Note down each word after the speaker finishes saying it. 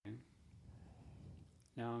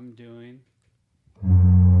Now I'm doing.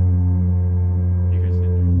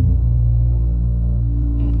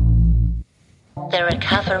 The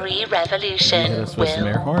Recovery Revolution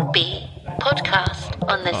will be podcast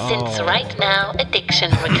on the Since Right Now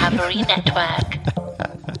Addiction Recovery Network.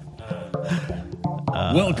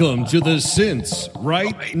 Welcome to the Since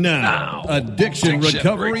Right Now Addiction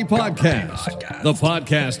Recovery Podcast, the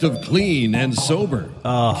podcast of clean and sober,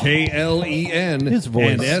 KLEN His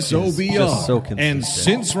voice and is SOBR, just so consistent. and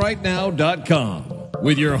sincerightnow.com.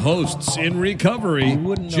 With your hosts in recovery,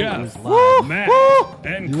 wouldn't know it Jeff, was live. Matt,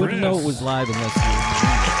 and You Chris. wouldn't know it was live unless you were in the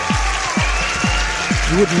room with us.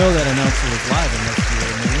 You wouldn't know that announcer was live unless you were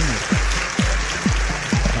in the room with us.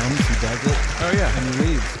 Comes, he does it, Oh, yeah. and he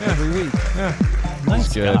leaves every week. Yeah.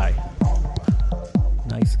 Nice good. guy.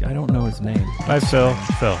 Nice guy. I don't know his name. Hi, Phil.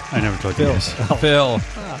 Phil. I never told you Phil. this. Phil.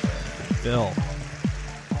 Bill.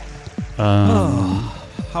 Um,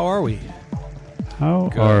 How are we? How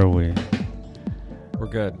Good. are we? We're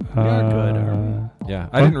good. We are good, are we? Yeah.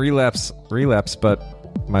 I didn't relapse,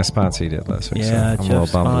 but my sponsor did last week. Yeah, so I'm a little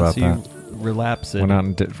Jeff bummed about Sponsi that. relapsed. Went out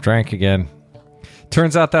and drank again.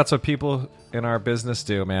 Turns out that's what people in our business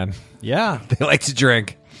do, man. Yeah. They like to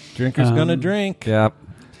drink. Drinker's gonna drink. Yeah.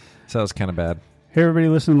 So that was kind of bad. Hey, everybody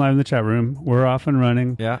listening live in the chat room. We're off and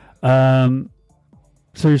running. Yeah.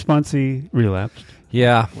 So your sponsee relapsed.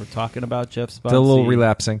 Yeah. We're talking about Jeff Sponsi. Still a little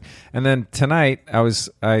relapsing. And then tonight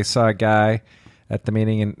I saw a guy at the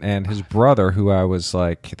meeting and his brother who I was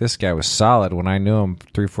like, this guy was solid when I knew him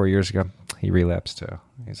 3-4 years ago. He relapsed too.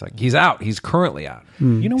 He's like, he's out. He's currently out.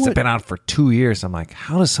 You know He's what? been out for 2 years. I'm like,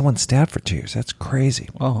 how does someone stay out for 2 years? That's crazy.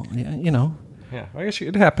 Well, yeah, you know. Yeah, I guess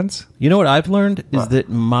it happens. You know what I've learned is that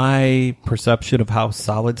my perception of how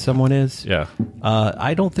solid someone is. Yeah.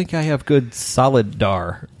 I don't think I have good solid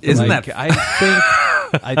dar. Isn't that-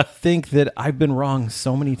 I think that I've been wrong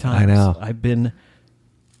so many times. I know. I've been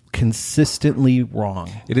consistently wrong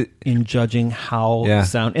in judging how Yeah.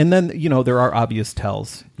 sound. And then there are obvious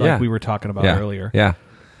tells, like Yeah. we were talking about Yeah. earlier. Yeah.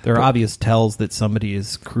 There are obvious tells that somebody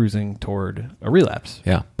is cruising toward a relapse.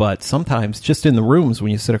 Yeah. But sometimes just in the rooms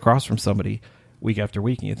when you sit across from somebody week after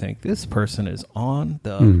week and you think, this person is on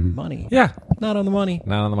the money. Yeah. Not on the money.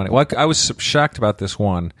 Not on the money. Well, I was shocked about this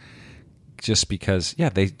one just because,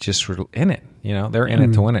 they just were in it. They're in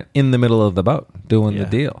it to win it. In the middle of the boat, doing the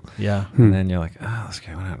deal. Yeah. And then you're like, this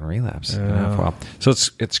guy went out and relapsed. For a while. So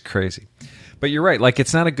it's crazy. But you're right. Like,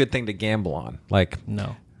 it's not a good thing to gamble on. Like,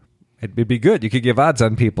 No. it'd be good. You could give odds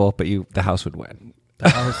on people, but the house would win. The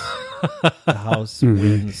house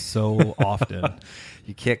wins so often.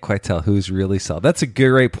 You can't quite tell who's really solid. That's a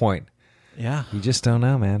great point. Yeah. You just don't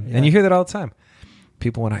know, man. Yeah. And you hear that all the time.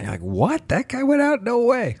 People went out, you're like, what? That guy went out? No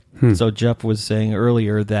way. So Jeff was saying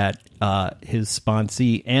earlier that his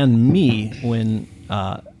sponsee and me, when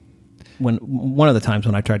one of the times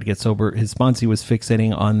when I tried to get sober, his sponsee was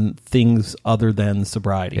fixating on things other than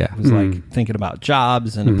sobriety. Yeah. It was like thinking about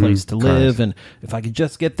jobs and a place to live, and if I could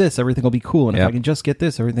just get this, everything will be cool. And if Yep. I can just get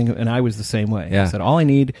this, everything. And I was the same way. Yeah. I said, all I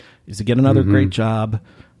need is to get another great job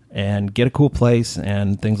and get a cool place,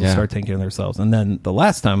 and things will Yeah. start taking care of themselves. And then the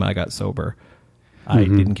last time I got sober, I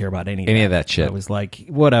didn't care about any of that shit. I was like,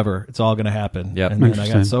 whatever, it's all going to happen. Yep. And then I got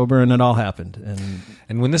Interesting. sober, and it all happened. And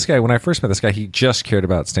And when I first met this guy, he just cared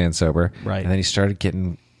about staying sober. Right. And then he started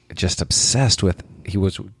getting just obsessed with, he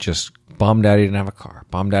was just bummed out he didn't have a car.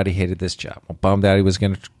 Bummed out he hated this job. Bummed out he was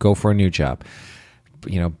going to go for a new job.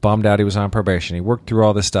 Bummed out he was on probation. He worked through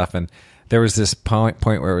all this stuff. And there was this point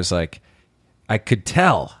where it was like, I could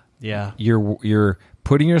tell. yeah, You're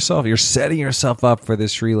setting yourself up for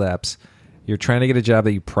this relapse. You're trying to get a job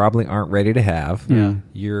that you probably aren't ready to have. Yeah.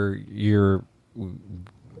 You're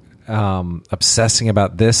obsessing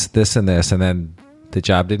about this, and this, and then the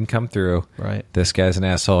job didn't come through. Right. This guy's an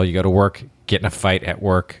asshole. You go to work, get in a fight at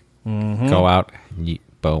work, go out,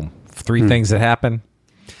 boom. 3 things that happen.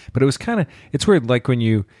 But it was it's weird. Like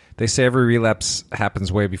when they say every relapse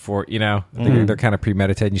happens way before, they're kind of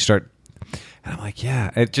premeditated and you start, and I'm like,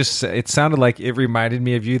 yeah, it sounded like it reminded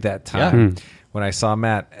me of you that time. When I saw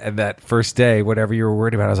Matt and that first day, whatever you were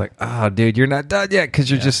worried about, I was like, oh, dude, you're not done yet because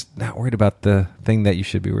you're just not worried about the thing that you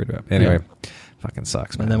should be worried about. Anyway, fucking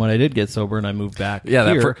sucks, man. And then when I did get sober and I moved back Yeah,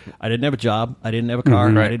 that here, I didn't have a job, I didn't have a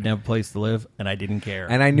car, I didn't have a place to live, and I didn't care.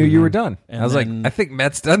 And I knew you were done. And I was like, then- I think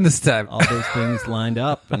Matt's done this time. all those things lined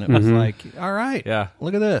up, and it was like, all right, Yeah.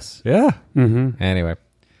 look at this. Yeah. Anyway,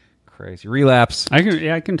 crazy relapse. I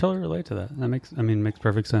can totally relate to that. That makes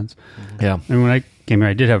perfect sense. Yeah. And when I came here,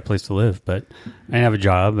 I did have a place to live, but I didn't have a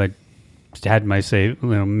job. I had my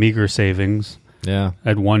meager savings. Yeah. I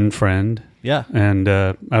had one friend. Yeah. And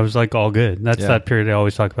I was like all good. That's Yeah. that period I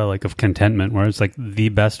always talk about, like of contentment, where it's like the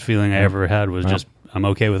best feeling I ever had was just I'm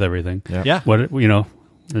okay with everything. Yeah. What,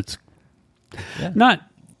 it's not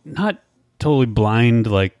totally blind,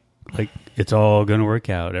 like it's all going to work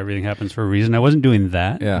out. Everything happens for a reason. I wasn't doing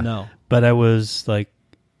that. Yeah. No. But I was like,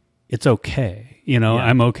 it's okay.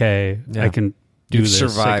 I'm okay. Yeah. I can do You've this.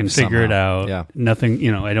 survived I can figure it somehow. out. Yeah.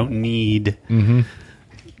 Nothing, I don't need.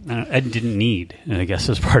 I didn't need, I guess,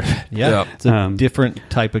 as part of it. Yeah. Yep. It's a different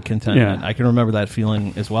type of contentment. Yeah. I can remember that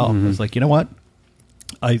feeling as well. It's like, you know what?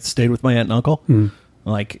 I stayed with my aunt and uncle.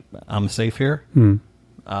 Like, I'm safe here.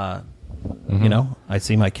 I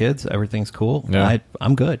see my kids. Everything's cool. Yeah.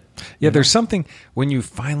 I'm good. Yeah, there's something when you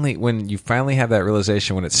finally have that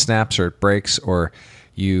realization, when it snaps or it breaks or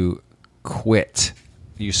you quit,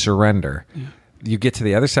 you surrender. You get to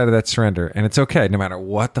the other side of that surrender, and it's okay no matter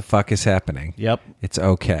what the fuck is happening. Yep. It's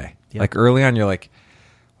okay. Yep. Like early on,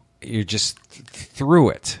 you're just through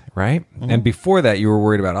it, right? And before that, you were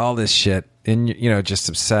worried about all this shit and just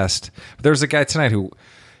obsessed. But there was a guy tonight who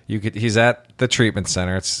he's at the treatment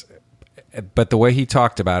center. But the way he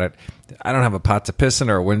talked about it, I don't have a pot to piss in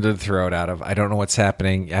or a window to throw it out of. I don't know what's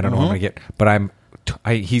happening. I don't know what I'm gonna get. But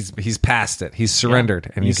he's past it. He's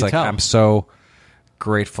surrendered, and you he's can like, tell. I'm so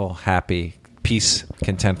grateful, happy, peace,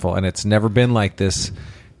 contentful, and it's never been like this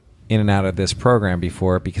in and out of this program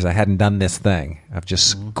before because I hadn't done this thing of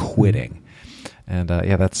just quitting. And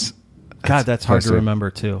that's hard to remember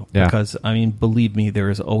too. Yeah. Because believe me, there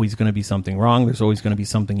is always going to be something wrong. There's always going to be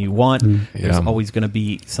something you want. There's Yeah. always going to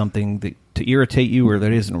be something to irritate you, or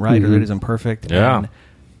that isn't right, or that isn't perfect. Yeah. And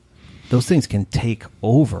those things can take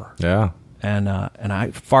over. Yeah. And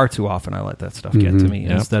I far too often I let that stuff get to me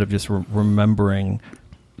Yep. instead of just remembering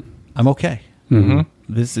I'm okay.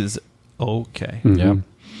 This is okay. Yeah.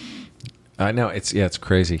 I know it's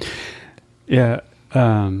crazy. Yeah.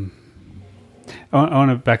 I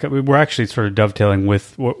want to back up. We're actually sort of dovetailing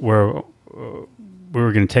with where we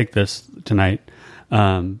were going to take this tonight.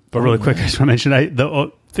 But really quick, I just want to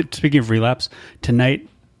mention, speaking of relapse, tonight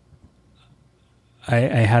I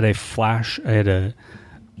had a flash. I had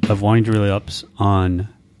of wanting to relapse on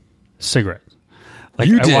cigarettes. Like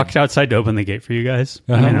You I did? walked outside to open the gate for you guys,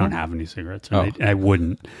 and I don't have any cigarettes, and I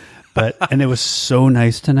wouldn't. And it was so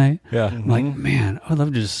nice tonight. Yeah. I'm like, man, I would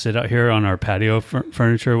love to just sit out here on our patio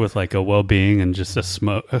furniture with like a well-being and just a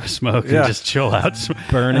smoke Yeah. and just chill out.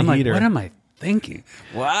 Burn And I'm a like, heater. what am I thinking?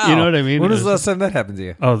 Wow. You know what I mean? When was It the last time that happened to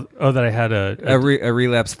you? Oh, that I had A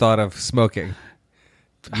relapse thought of smoking.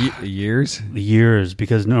 Years? years,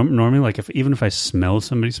 because normally, like even if I smell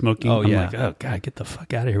somebody smoking, Oh, I'm yeah. like, oh god, get the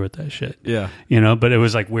fuck out of here with that shit. Yeah. But it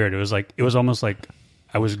was like weird. It was almost like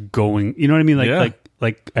I was going. You know what I mean?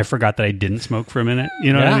 Like I forgot that I didn't smoke for a minute.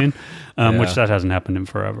 You know what I mean? Which Yeah. that hasn't happened in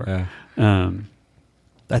forever. Yeah.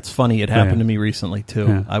 That's funny. It happened Yeah. to me recently too.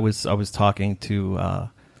 Yeah. I was talking to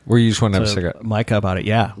Where you just want to have a cigarette. Micah about it.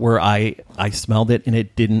 Yeah, where I smelled it and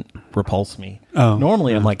it didn't repulse me. Oh,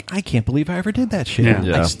 Normally I'm like, I can't believe I ever did that shit. Yeah.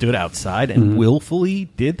 Yeah. I stood outside and willfully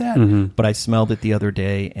did that, but I smelled it the other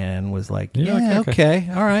day and was like, yeah, okay,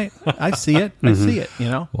 all right, I see it, I see it.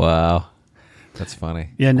 Wow. That's funny.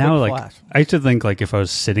 Yeah, now Quick like flash. I used to think like if I was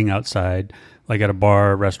sitting outside, like at a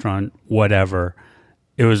bar, restaurant, whatever,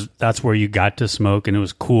 that's where you got to smoke, and it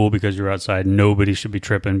was cool because you were outside. Nobody should be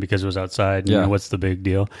tripping because it was outside. Yeah. What's the big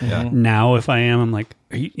deal? Yeah. Now, if I am, I'm like,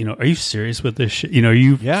 are you serious with this shit? Are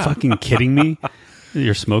you Yeah. fucking kidding me?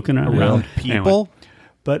 You're smoking Around people? Anyway.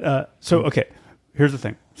 But so okay, here's the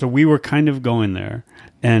thing. So we were kind of going there,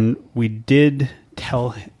 and we did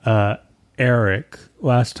tell Eric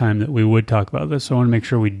last time that we would talk about this. So I want to make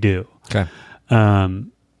sure we do. Okay.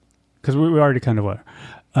 Because we already kind of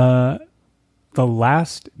were. The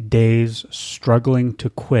last days struggling to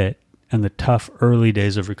quit and the tough early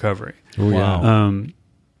days of recovery. Wow.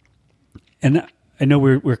 And I know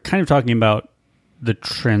we're kind of talking about the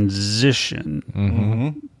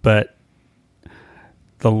transition, but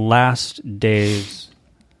the last days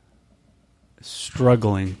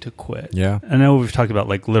struggling to quit. Yeah. I know we've talked about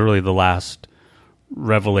like literally the last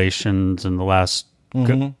revelations and the last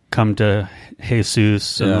come to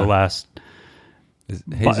Jesus and Yeah. the last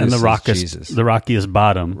Jesus and the is Jesus. rockiest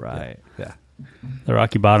bottom. Right. Yeah. The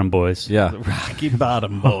Rocky Bottom boys. Yeah. Rocky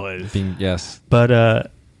Bottom boys. Yes.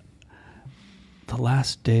 But the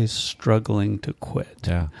last days struggling to quit.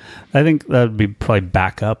 Yeah. I think that would be probably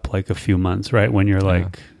back up like a few months, right? When you're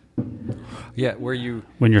like Yeah. Where you.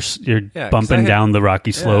 when you're Yeah, 'cause I bumping had- down the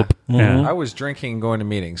rocky slope. Yeah. I was drinking and going to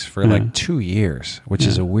meetings for like 2 years, which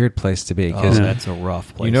is a weird place to be Oh, because that's a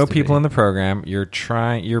rough place. people in the program.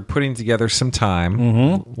 You're putting together some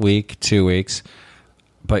time, week, 2 weeks,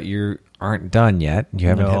 but you aren't done yet. You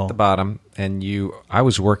haven't No. hit the bottom, and I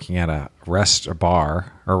was working at a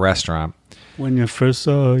bar or restaurant. When you first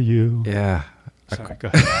saw you. Yeah, Sorry, go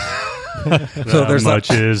ahead. So there's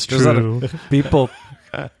much is there's a lot true. of people.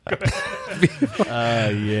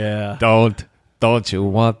 Yeah. Don't you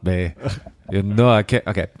want me? You know I can't.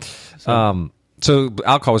 Okay. So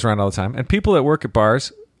alcohol was around all the time, and people that work at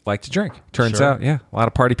bars like to drink. Turns Sure. out, yeah, a lot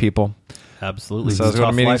of party people. Absolutely. So I was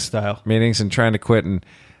going to lifestyle. meetings and trying to quit. And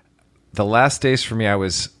the last days for me,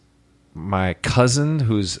 my cousin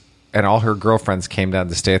and all her girlfriends came down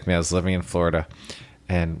to stay with me. I was living in Florida,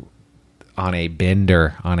 and on a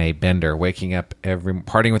bender, waking up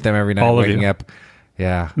partying with them every night, All of waking you. up.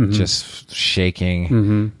 Yeah, just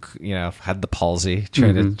shaking. You know, had the palsy,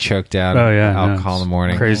 trying to choke down alcohol in the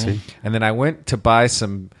morning. Crazy. And then I went to buy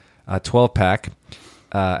some 12-pack,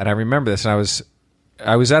 and I remember this. And I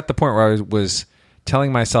was at the point where I was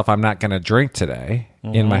telling myself I'm not going to drink today,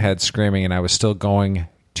 in my head screaming, and I was still going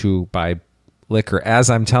to buy liquor as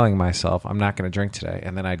I'm telling myself I'm not going to drink today.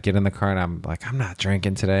 And then I'd get in the car and I'm like, I'm not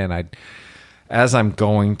drinking today. And as I'm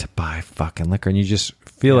going to buy fucking liquor, and you just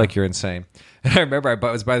feel like you're insane. And I remember I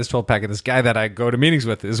was buying this 12-pack, and this guy that I go to meetings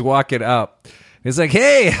with is walking up. He's like,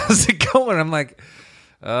 hey, how's it going? I'm like,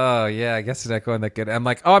 oh, yeah, I guess it's not going that good. I'm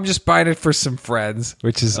like, oh, I'm just buying it for some friends,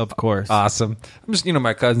 which is, Of course. awesome. I'm just,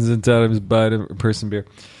 my cousin's in town. I'm just buying a person beer.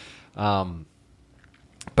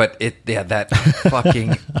 But that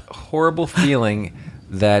fucking horrible feeling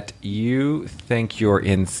that you think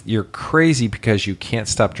you're crazy because you can't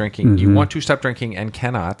stop drinking. You want to stop drinking and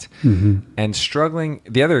cannot. And struggling.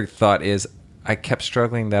 The other thought is I kept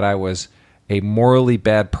struggling that I was a morally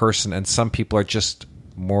bad person, and some people are just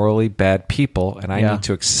morally bad people, and I need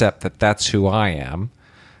to accept that that's who I am.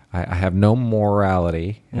 I have no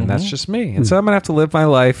morality, and that's just me. And so I'm going to have to live my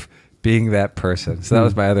life being that person. So that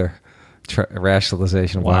was my other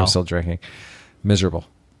rationalization of why I'm still drinking. Miserable.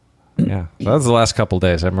 Yeah. So that was the last couple of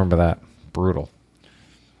days. I remember that. Brutal.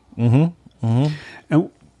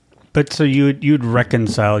 But so you'd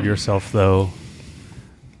reconciled yourself, though.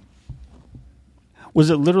 Was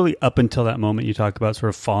it literally up until that moment you talked about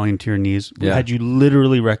sort of falling to your knees? Yeah. Had you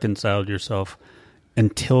literally reconciled yourself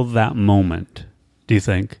until that moment, do you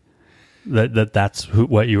think? That's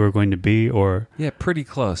what you were going to be? Or Yeah, pretty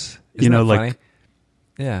close. You know, that like- funny?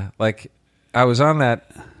 Yeah, like I was on that.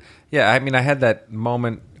 Yeah, I mean, I had that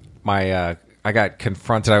moment. I got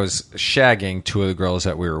confronted. I was shagging two of the girls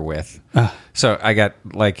that we were with. So I got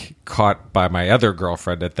caught by my other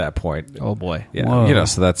girlfriend at that point. Oh, boy. Yeah, Whoa.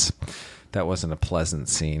 so that wasn't a pleasant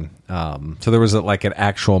scene. So there was an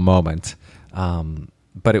actual moment,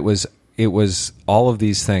 but it was all of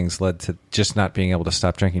these things led to just not being able to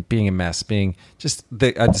stop drinking, being a mess, being just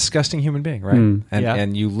a disgusting human being, right?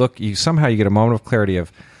 And you somehow you get a moment of clarity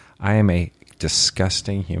of, I am a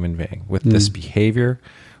disgusting human being with this behavior,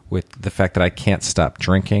 with the fact that I can't stop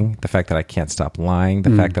drinking, the fact that I can't stop lying,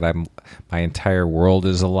 the fact that my entire world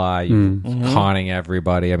is a lie, conning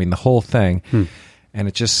everybody. I mean, the whole thing, and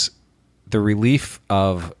it just the relief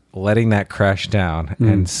of letting that crash down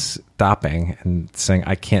and stopping and saying,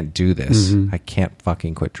 I can't do this. I can't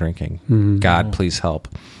fucking quit drinking. God, please help,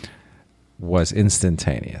 was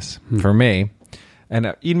instantaneous for me. And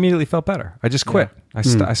I immediately felt better. I just quit.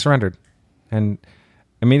 I surrendered and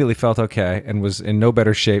immediately felt okay and was in no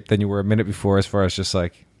better shape than you were a minute before, as far as just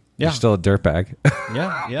you're still a dirtbag.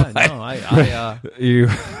 Yeah. No,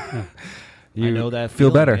 you know that feel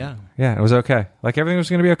feeling, better. Yeah, it was okay. Like everything was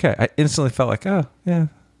going to be okay. I instantly felt like, oh, yeah,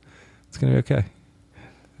 it's going to be okay.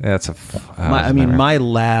 Yeah, it's my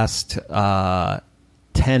last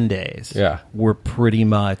 10 days were pretty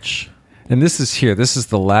much... And this is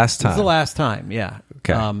the last time. This is the last time, yeah.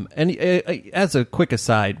 Okay. And as a quick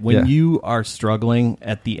aside, when you are struggling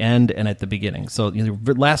at the end and at the beginning, so your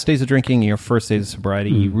last days of drinking and your first days of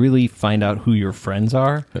sobriety, you really find out who your friends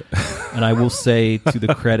are. And I will say, to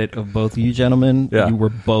the credit of both of you gentlemen, you were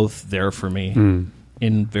both there for me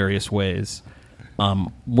in various ways.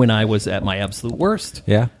 When I was at my absolute worst,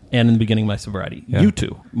 and in the beginning of my sobriety, you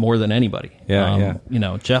two more than anybody.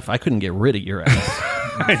 Jeff, I couldn't get rid of your ass.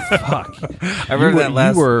 Fuck, I remember that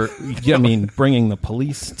last. You were, bringing the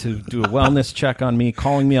police to do a wellness check on me,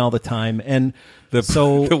 calling me all the time, and the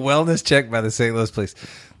wellness check by the St. Louis police.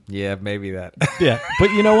 Yeah, maybe that. Yeah,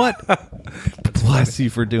 but you know what? Bless you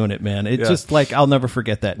for doing it, man. It's just I'll never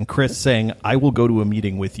forget that. And Chris saying, I will go to a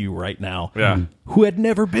meeting with you right now. Yeah. Who had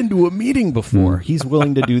never been to a meeting before. He's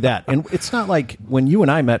willing to do that. And it's not like when you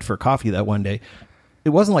and I met for coffee that one day, it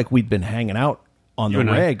wasn't like we'd been hanging out on the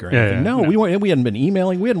reg or anything. No, we weren't. We hadn't been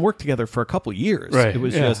emailing. We hadn't worked together for a couple of years. Right. It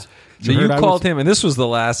was just... So you called him, and this was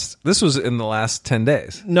in the last 10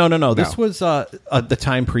 days. No. This was the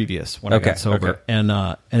time previous when I got sober,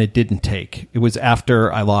 and it didn't take. It was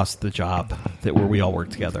after I lost the job where we all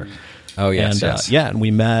worked together. Oh, yes, and, yes. and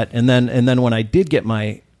we met, and then when I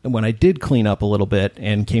did clean up a little bit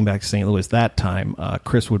and came back to St. Louis that time,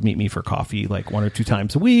 Chris would meet me for coffee like 1 or 2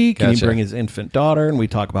 times a week, and he'd Gotcha. bring his infant daughter, and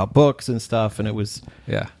we'd talk about books and stuff, and it was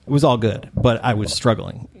all good, but I was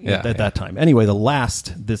struggling at that time. Anyway,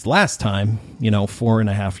 this last time,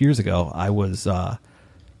 4.5 years ago, I was, the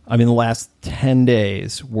last 10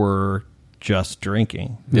 days were just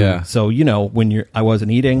drinking. Yeah. So, I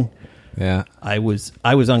wasn't eating. Yeah. I was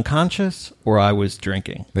unconscious or I was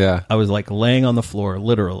drinking. Yeah. I was like laying on the floor,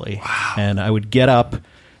 literally. Wow. And I would get up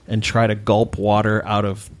and try to gulp water out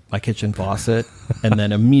of my kitchen faucet and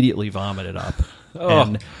then immediately vomit it up.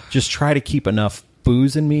 And just try to keep enough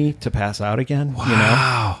booze in me to pass out again.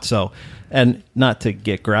 Wow. So, and not to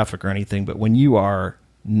get graphic or anything, but when you are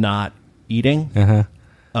not eating,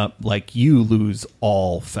 like you lose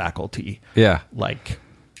all faculty. Yeah. Like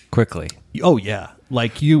Quickly. Oh yeah,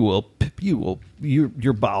 like your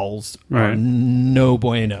bowels are Right. no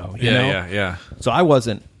bueno. You know? Yeah. So I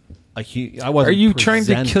wasn't I wasn't. Are you trying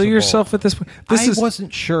to kill presentable. yourself at this point? I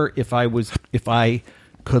wasn't sure if I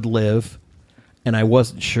could live, and I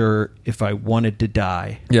wasn't sure if I wanted to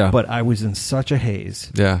die. Yeah. But I was in such a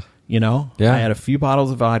haze. Yeah. Yeah. I had a few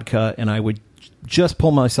bottles of vodka, and I would just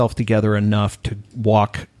pull myself together enough to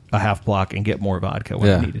walk a half block and get more vodka when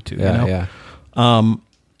I needed to. Yeah.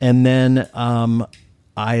 And then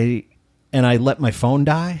I let my phone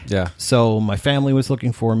die. Yeah. So my family was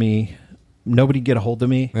looking for me. Nobody could get a hold of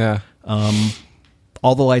me. Yeah.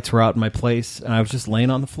 All the lights were out in my place, and I was just laying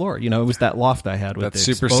on the floor. It was that loft I had with That the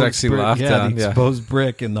super exposed sexy brick, loft. the exposed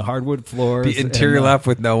brick and the hardwood floors. The interior and, loft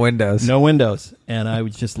with no windows. no windows, and I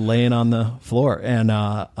was just laying on the floor. And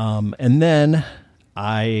then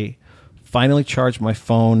I finally charged my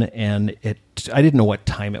phone, and I didn't know what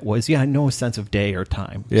time it was. I had no sense of day or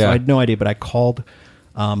time, so I had no idea. But I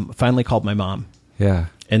finally called my mom. Yeah.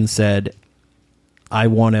 And said, I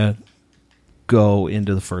want to go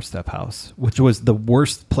into the First Step House, which was the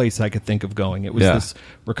worst place I could think of going. It was this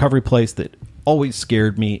recovery place that always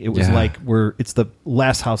scared me. It was like it's the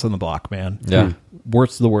last house on the block, man. Yeah.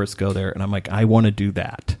 Worst of the worst, go there. And I'm like, I want to do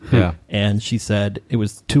that. Yeah. And she said, it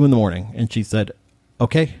was 2 a.m, and she said,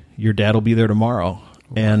 okay, your dad will be there tomorrow.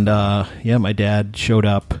 And my dad showed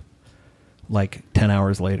up like 10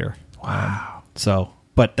 hours later. Wow.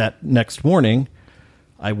 But that next morning,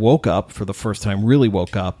 I woke up for the first time, really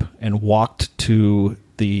woke up, and walked to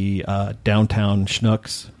the downtown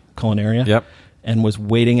Schnucks Culinaria. Yep. And was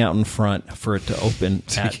waiting out in front for it to open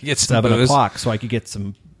So you at could get some 7 booze. o'clock so I could get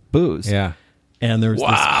some booze. Yeah. And there was this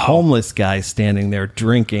homeless guy standing there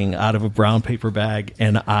drinking out of a brown paper bag,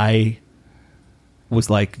 and I was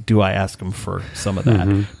like, do I ask him for some of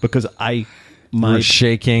that? Because We're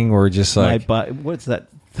shaking or just like, what's that?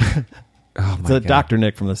 oh my The God. Dr.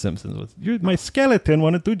 Nick from The Simpsons was, my skeleton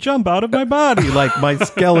wanted to jump out of my body. Like my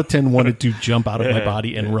skeleton wanted to jump out of my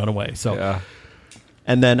body and run away. So, Yeah.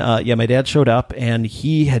 and then, my dad showed up, and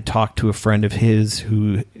he had talked to a friend of his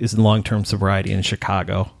who is in long-term sobriety in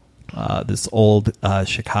Chicago. This old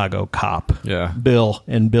Chicago cop, Yeah. Bill,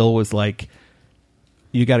 and Bill was like,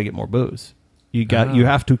 you got to get more booze. You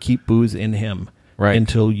have to keep booze in him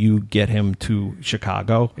until you get him to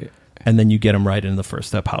Chicago. And then you get him right into the First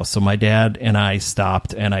Step House. So my dad and I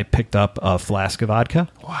stopped, and I picked up a flask of vodka,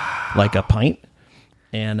 like a pint,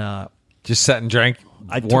 and just sat and drank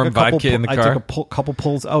I took warm a couple vodka in the car. I took a couple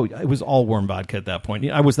pulls. Oh, it was all warm vodka at that point.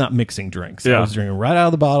 I was not mixing drinks. Yeah. I was drinking right out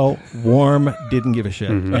of the bottle, warm, didn't give a shit.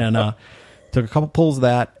 And took a couple pulls of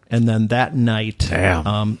that, and then that night,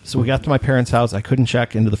 so we got to my parents' house. I couldn't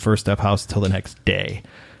check into the First Step House till the next day.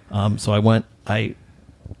 So I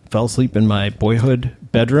fell asleep in my boyhood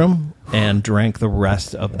bedroom and drank the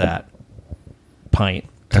rest of that pint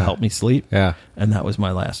to help me sleep. Yeah. And that was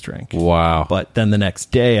my last drink. Wow. But then the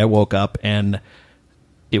next day I woke up and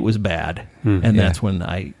it was bad. And that's when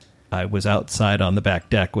I was outside on the back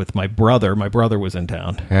deck with my brother. My brother was in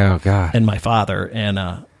town. Oh God. And my father.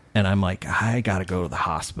 And I'm like, I got to go to the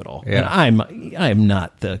hospital. Yeah. And I'm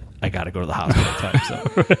not I got to go to the hospital type.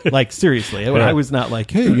 So, like, seriously, I was not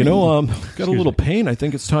like, hey, got a little pain. I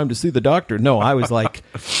think it's time to see the doctor. No, I was like,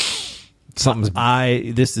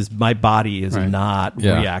 my body is not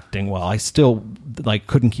reacting well. I still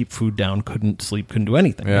couldn't keep food down, couldn't sleep, couldn't do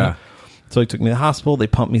anything. Yeah. You know? So they took me to the hospital. They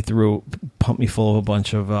pumped me full of a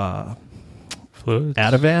bunch of Fluids?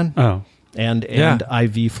 Ativan. Oh. And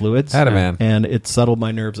IV fluids. Ativan. And it settled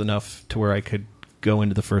my nerves enough to where I could go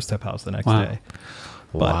into the First Step House the next day.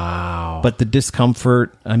 But the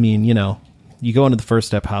discomfort, you go into the First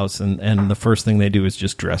Step House and the first thing they do is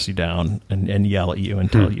just dress you down and yell at you and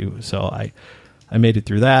tell you. So I made it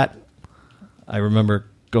through that. I remember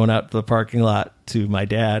going out to the parking lot to my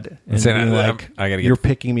dad and saying, being like, I gotta get- "You're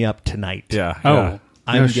picking me up tonight. Yeah. Oh, yeah.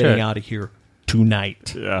 I'm no getting shit. out of here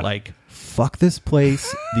tonight. Yeah. Like, fuck this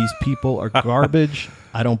place. These people are garbage.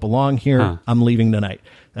 I don't belong here. Huh. I'm leaving tonight."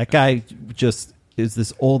 That guy just is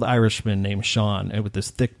this old Irishman named Sean, and with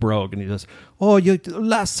this thick brogue, and he goes, "Oh,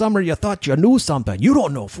 last summer you thought you knew something. You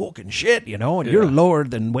don't know fucking shit, you know, and you're lower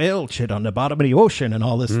than whale shit on the bottom of the ocean and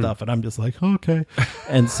all this stuff." And I'm just like, okay.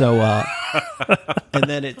 And so, and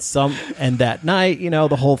then and that night, you know,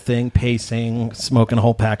 the whole thing, pacing, smoking a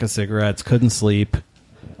whole pack of cigarettes, couldn't sleep.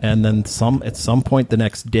 And then at some point the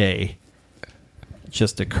next day, it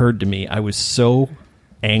just occurred to me, I was so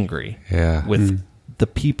angry with the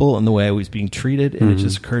people and the way I was being treated. And it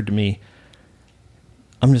just occurred to me,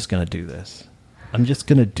 I'm just going to do this. I'm just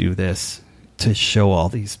going to do this to show all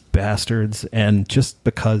these bastards. And just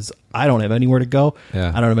because I don't have anywhere to go, I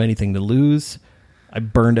don't have anything to lose. I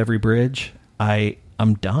burned every bridge.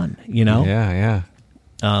 I'm done, you know? Yeah.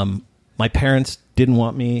 My parents didn't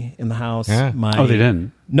want me in the house. Yeah. They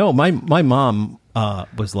didn't? No, my mom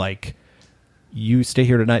was like, "You stay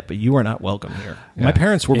here tonight, but you are not welcome here." Yeah. My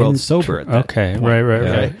parents were both sober at that point.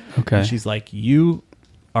 Right. Okay. And she's like, "You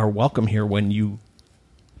are welcome here when you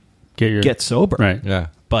get sober." Right. Yeah.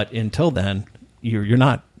 But until then, you're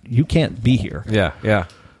not. You can't be here. Yeah.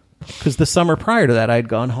 Because the summer prior to that, I'd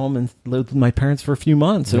gone home and lived with my parents for a few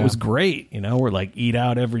months. And it was great. You know, we're like eat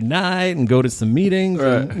out every night and go to some meetings.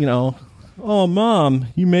 Right. And, you know, "Oh, Mom,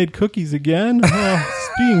 you made cookies again?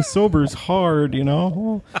 Being sober is hard, you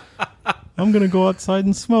know. I'm going to go outside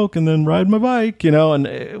and smoke and then ride my bike," you know. And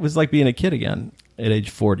it was like being a kid again at age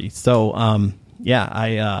 40. So,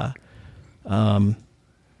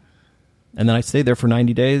 and then I stayed there for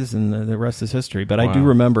 90 days, and the rest is history. But I do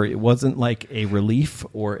remember it wasn't like a relief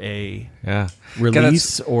or a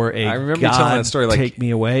release or a I remember God you telling that story, like, take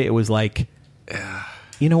me away. It was like,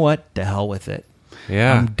 you know what? To hell with it.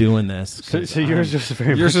 Yeah. I'm doing this. So yours was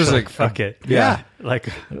very Yours much was like, like, fuck it. Yeah. Like,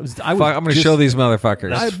 I'm going to show these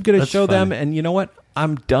motherfuckers. I'm going to show them, funny. and you know what?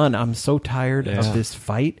 I'm done. I'm so tired of this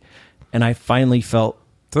fight, and I finally felt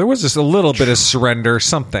So there was just a little bit of surrender,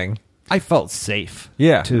 something. I felt safe.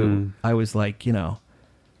 Yeah. Too. I was like, you know,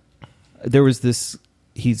 there was this.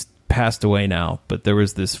 He's passed away now, but there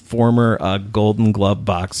was this former Golden Glove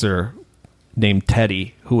boxer named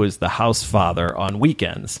Teddy who was the house father on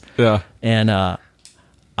weekends. Yeah. And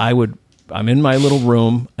I'm in my little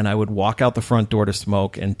room, and I would walk out the front door to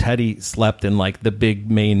smoke, and Teddy slept in like the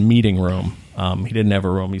big main meeting room. He didn't have a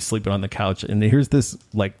room. He's sleeping on the couch. And here's this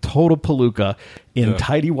like total palooka in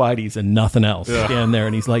tidy whities and nothing else standing there.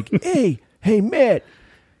 And he's like, hey, Matt,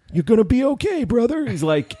 you're going to be okay, brother. He's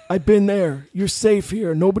like, I've been there. You're safe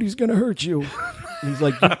here. Nobody's going to hurt you. And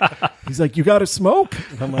he's like, you got to smoke?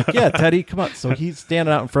 And I'm like, yeah, Teddy, come on. So he's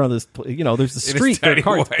standing out in front of this, you know, there's a street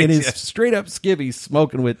in his straight up skivvies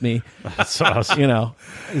smoking with me. that's awesome. You know,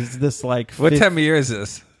 is this like What time of year is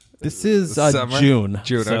this? This is Summer? June.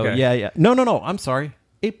 June, So, okay. Yeah. No. I'm sorry.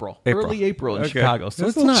 April. Early April in Okay. Chicago. So It's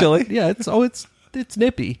it's a little not chilly. Yeah, it's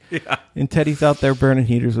nippy. Yeah. And Teddy's out there burning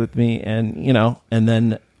heaters with me, and you know, and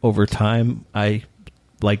then over time I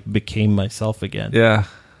like became myself again. Yeah.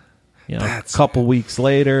 You know, a couple weeks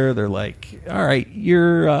later, they're like, "All right,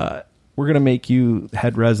 we're gonna make you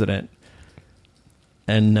head resident."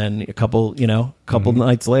 And then a couple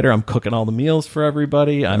nights later, I'm cooking all the meals for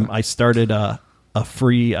everybody. I started a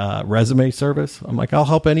free resume service. I'm like, I'll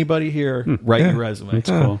help anybody here write your resume. That's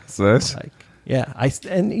cool. So this? Like, yeah,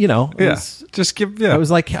 Just give. Yeah. I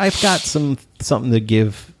was like, I've got something to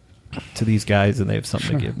give to these guys, and they have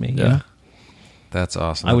something to give me. Yeah. You know? That's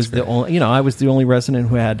awesome. I was the only resident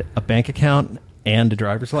who had a bank account and a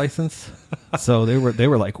driver's license. So they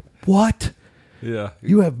were like, "What? Yeah.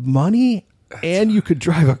 You have money and you could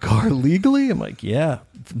drive a car legally?" I'm like, "Yeah,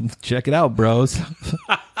 check it out, bros."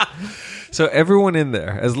 So everyone in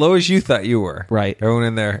there, as low as you thought you were, Right. Everyone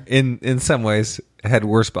in there, in some ways, had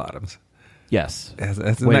worse bottoms. Yes,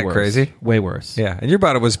 Isn't way that worse. crazy? Way worse. Yeah, and your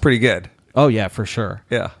bottom was pretty good. Oh yeah, for sure.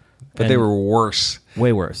 Yeah, but they And- were worse.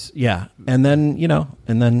 Way worse. Yeah. And then,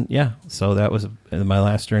 so that was my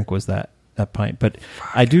last drink was that pint. But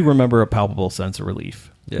I do remember a palpable sense of relief.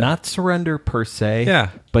 Yeah. Not surrender per se.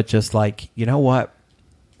 Yeah. But just like, you know what?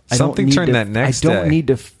 Something turned that next I don't day. need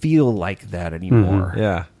to feel like that anymore.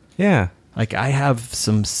 Yeah, yeah, Like I have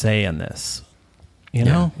some say in this. You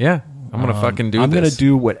know? yeah. I'm gonna fucking do I'm this. going to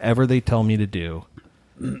do whatever they tell me to do.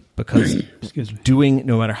 Because doing,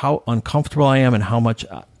 no matter how uncomfortable I am and how much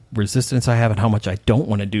resistance I have and how much I don't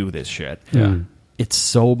want to do this shit, it's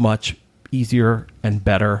so much easier and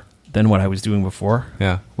better than what I was doing before.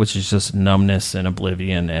 Yeah. Which is just numbness and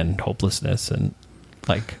oblivion and hopelessness and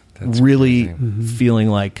like really feeling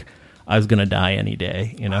like I was going to die any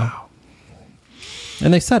day, you know? Wow.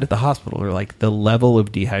 And they said at the hospital, they're like, the level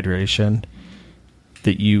of dehydration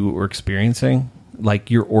that you were experiencing, like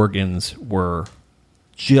your organs were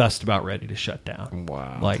just about ready to shut down.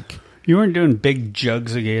 Wow. Like, you weren't doing big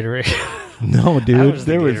jugs of Gatorade. no, dude,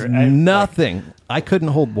 there was Gatorade. nothing. I couldn't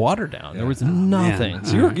hold water down. There was nothing. Man.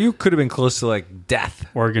 So you could have been close to like death.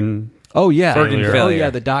 Organ. Oh yeah, Organ Oh failure. yeah.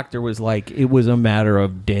 The doctor was like, it was a matter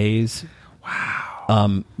of days.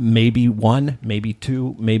 Wow. Maybe one, maybe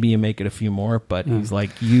two, maybe you make it a few more. But he's like,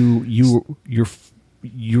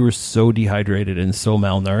 you're so dehydrated and so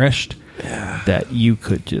malnourished that you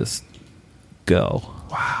could just go.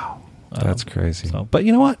 Wow, that's crazy. So, but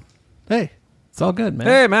you know what? Hey, it's all good, man.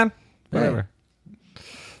 Hey, man, whatever.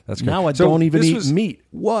 That's great. Now I So don't even this eat was- meat.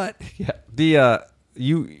 What? Yeah. The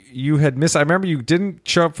you had missed. I remember you didn't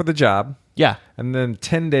show up for the job. Yeah. And then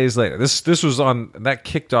 10 days later, this was on that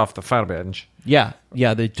kicked off the final binge. Yeah.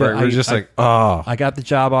 The Right, we were just like, oh, I got the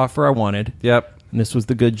job offer I wanted. yep, And this was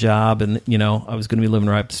the good job, and you know I was going to be living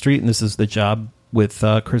right up the street, and this is the job with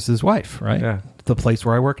Chris's wife, right? Yeah. The place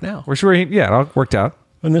where I work now. we're sure. Yeah, it all worked out.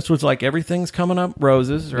 And this was like everything's coming up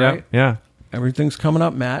roses, right? Yeah, Everything's coming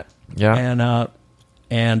up Matt. Yeah.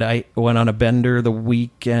 And I went on a bender the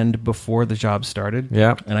weekend before the job started.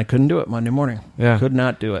 Yeah. And I couldn't do it Monday morning. Yeah. Could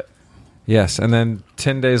not do it. yes. And then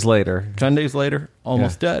 10 days later, 10 days later,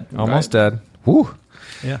 almost dead. almost right? dead. Woo.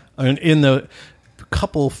 Yeah. And in the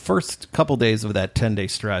first couple days of that 10-day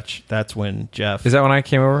stretch, that's when Jeff... Is that when I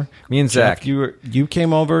came over? Me and Jeff, Zach. you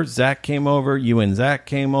came over, Zach came over, you and Zach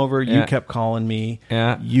came over, you Yeah. kept calling me.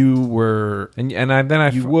 Yeah. You were... and then I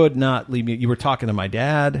You would not leave me. You were talking to my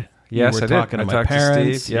dad. Yes, you were I did. talking to I my talked to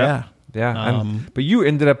parents. Steve. Yep. Yeah. But you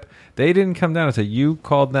ended up. They didn't come down until you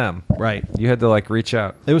called them. Right. You had to like reach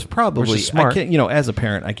out. It was probably Which is smart. I can't, as a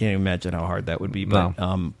parent, I can't imagine how hard that would be. But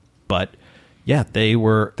No. but yeah, they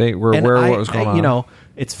were They were and aware of what was going on. You know,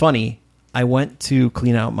 it's funny. I went to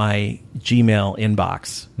clean out my Gmail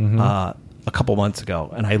inbox Mm-hmm. a couple months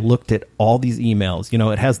ago, and I looked at all these emails. You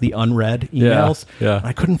know, it has the unread emails. yeah. And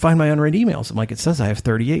I couldn't find my unread emails. I'm like, it says I have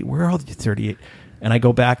 38. Where are all the 38? And I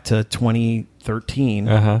go back to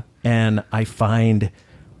 2013, and I find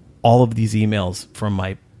all of these emails from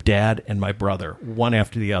my dad and my brother, one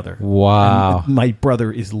after the other. Wow. And my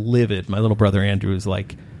brother is livid. My little brother Andrew is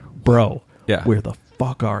like, bro, Yeah. where the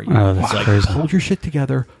fuck are you? Oh, that's He's like, crazy. hold your shit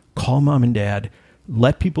together. Call mom and dad.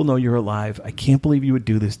 Let people know you're alive. I can't believe you would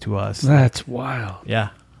do this to us. That's wild. Yeah.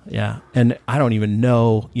 Yeah. And I don't even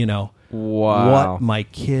know, Wow. what my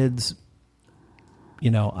kids, I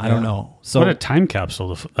don't know. So What a time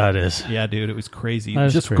capsule that is. yeah, dude, it was crazy. That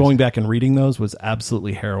is Just crazy. going back and reading those was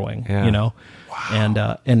absolutely harrowing. Yeah.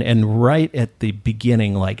 Wow. And right at the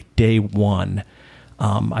beginning, like day one,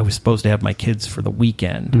 I was supposed to have my kids for the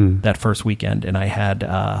weekend, that first weekend, and I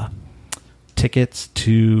had tickets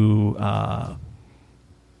to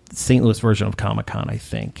St. Louis version of Comic-Con, I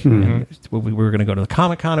think. And we were going to go to the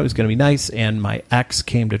Comic-Con. It was going to be nice, and my ex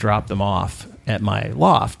came to drop them off at my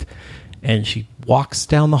loft. And she walks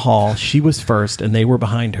down the hall. She was first, and they were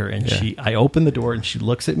behind her. And I open the door, and she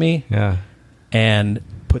looks at me Yeah. and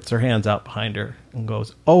puts her hands out behind her and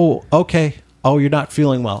goes, "Oh, okay. Oh, you're not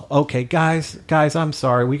feeling well. Okay, guys, I'm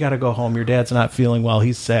sorry. We got to go home. Your dad's not feeling well.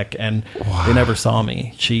 He's sick." And they never saw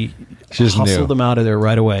me. She just hustled knew. them out of there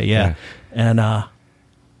right away. Yeah.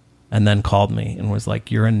 And then called me and was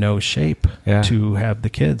like, "You're in no shape to have the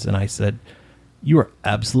kids." And I said, "You are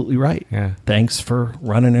absolutely right. Yeah. Thanks for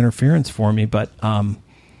running interference for me, but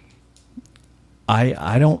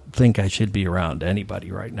I don't think I should be around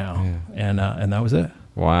anybody right now." And that was it.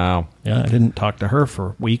 Wow. Yeah, I didn't talk to her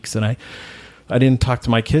for weeks, and I didn't talk to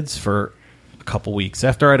my kids for a couple weeks.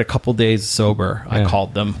 After I had a couple days sober, I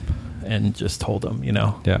called them and just told them,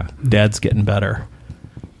 Yeah. Dad's getting better.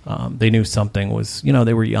 They knew something was,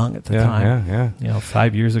 they were young at the time. Yeah.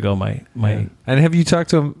 5 years ago, my And have you talked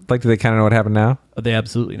to them? Like, do they kind of know what happened now? they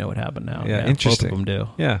absolutely know what happened now. Yeah, interesting. Both of them do.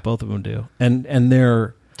 Yeah. Both of them do. And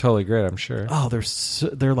they're Totally great, I'm sure.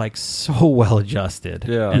 they're like so well adjusted.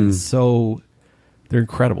 Yeah. And so they're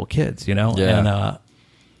incredible kids, Yeah. And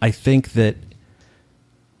I think that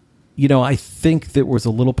there was a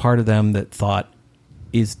little part of them that thought,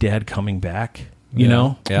 is Dad coming back? You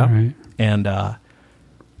know? Yeah. All right. And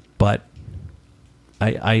but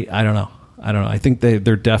I don't know. I think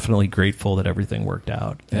they're definitely grateful that everything worked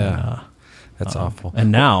out. Yeah. That's awful.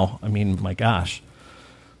 And now, I mean, my gosh,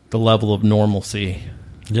 the level of normalcy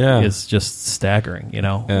is just staggering,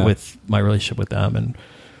 Yeah. with my relationship with them. And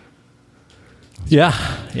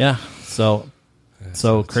yeah.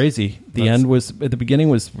 So crazy. The end was, at the beginning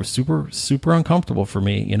was super, super uncomfortable for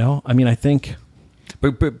me, I mean, I think,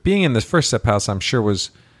 But being in the First Step House, I'm sure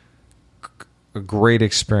was a great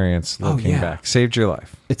experience looking back. Saved your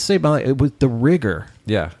life. It saved my life. It was the rigor.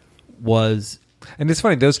 Yeah. Was And it's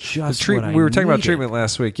funny, we were talking about treatment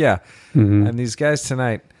last week, and these guys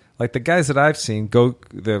tonight, like the guys that I've seen,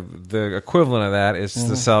 the equivalent of that is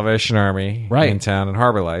the Salvation Army in town and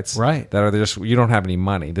Harbor Lights, right? That are just, you don't have any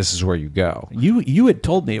money. This is where you go. You had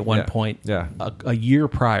told me at one point, a year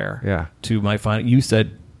prior, to my final. You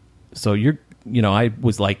said, so I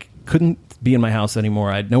was like, couldn't be in my house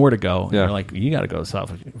anymore. I had nowhere to go. And you're like, you got to go to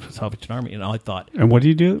Salvation Army. And I thought, and what do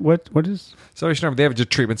you do? What is Salvation Army? They have a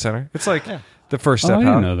treatment center. It's like the First Step House.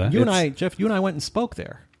 I didn't know that. Jeff, you and I went and spoke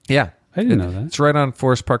there. Yeah. I didn't know that. It's right on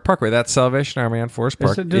Forest Park Parkway. That's Salvation Army on Forest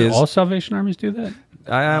Park. Do all Salvation Armies do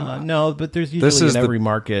that? No, but there's usually in every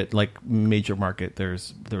market, like major market,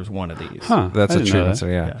 there's one of these. That's a treatment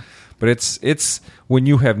center, yeah. But it's when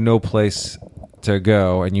you have no place to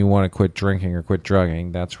go and you want to quit drinking or quit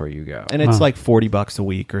drugging, that's where you go. And it's like $40 a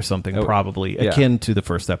week or something, probably akin to the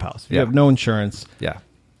First Step House. You have no insurance. Yeah.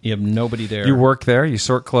 You have nobody there. You work there. You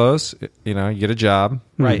sort clothes. You get a job.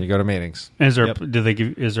 Right. And you go to meetings. Is there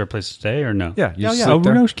is there a place to stay or no? Yeah. Oh,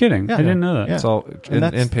 no kidding. I didn't know that. It's all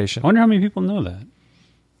inpatient. I wonder how many people know that.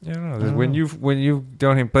 Yeah, when you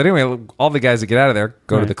don't. But anyway, all the guys that get out of there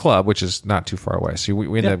go to the club, which is not too far away. So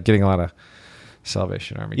we end up getting a lot of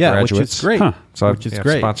Salvation Army graduates. Which is great. So I've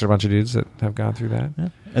sponsored a bunch of dudes that have gone through that. Yeah.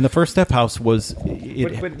 And the First Step House was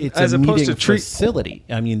it's as a opposed meeting to facility.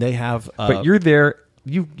 I mean, they have. But you're there.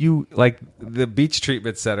 You like the beach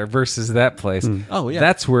treatment center versus that place. Oh yeah,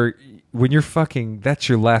 that's where when you're fucking. That's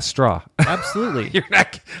your last straw. Absolutely. You're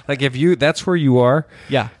not like if you. That's where you are.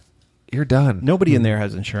 Yeah. You're done. Nobody in there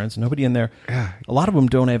has insurance. Nobody in there. Yeah. A lot of them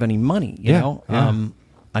don't have any money. You know. Yeah.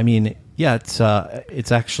 I mean, it's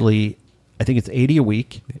actually. I think it's $80 a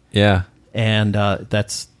week. Yeah. And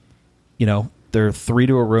that's, there are 3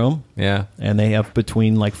 to a room. Yeah. And they have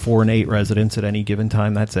between like 4 and 8 residents at any given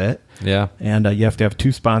time. That's it. Yeah. And you have to have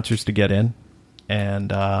 2 sponsors to get in.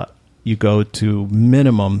 And you go to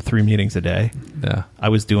minimum 3 meetings a day. Yeah. I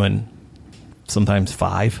was doing sometimes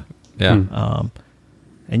 5. Yeah.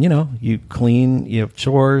 And, you clean, you have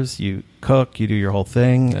chores, you cook, you do your whole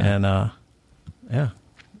thing. Yeah. And,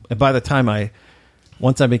 And by the time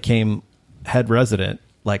once I became head resident,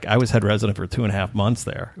 like I was head resident for 2.5 months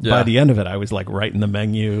there. Yeah. By the end of it, I was like writing the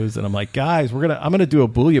menus, and I'm like, guys, I'm gonna do a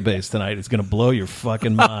bouillabaisse tonight. It's gonna blow your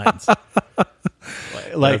fucking minds.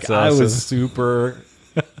 Like awesome. I was super.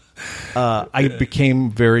 I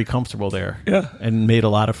became very comfortable there. Yeah. And made a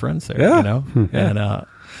lot of friends there. Yeah.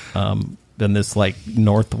 And then this like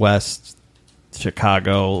Northwest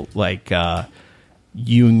Chicago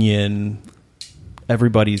union.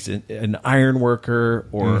 Everybody's an iron worker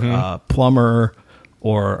or a plumber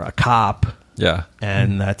or a cop. Yeah.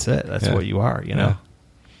 And that's it. That's what you are,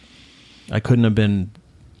 I couldn't have been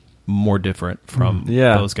more different from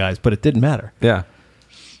those guys, but it didn't matter. Yeah.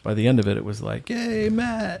 By the end of it, it was like, hey,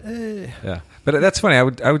 Matt, hey. Yeah. But that's funny.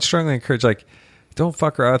 I would strongly encourage, don't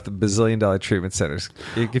fuck around with the bazillion-dollar treatment centers.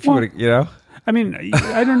 If you would, I mean,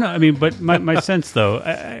 I don't know. I mean, but my sense, though,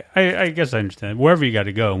 I guess I understand. Wherever you got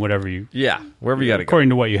to go and wherever you got to go. According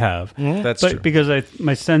to what you have. Mm-hmm. That's but true. Because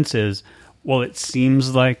my sense is, well, it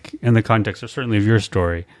seems like, in the context of certainly of your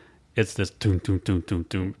story, it's this doom, doom, doom,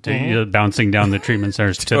 doom, doom, bouncing down the treatment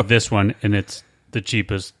centers to this one, and it's the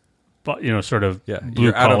cheapest, sort of blue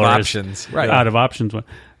you're out of collar, options. Right. Out of options one.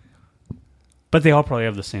 But they all probably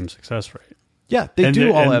have the same success rate. Yeah, they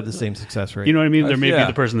do all have the same success rate. You know what I mean? There may be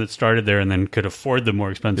the person that started there and then could afford the more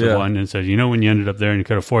expensive one and said, when you ended up there and you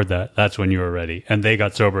could afford that, that's when you were ready. And they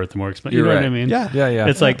got sober at the more expensive. You know what I mean? Yeah.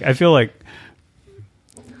 It's like, I feel like...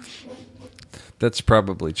 That's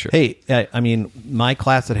probably true. Hey, I mean, my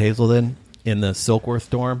class at Hazelden in the Silkworth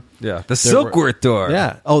dorm. Yeah, the Silkworth dorm.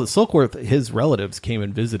 Yeah. Oh, the Silkworth, his relatives came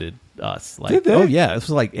and visited us. Did they? Oh, yeah. This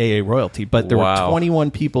was like AA royalty. But there were 21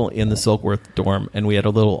 people in the Silkworth dorm, and we had a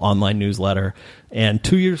little online newsletter. And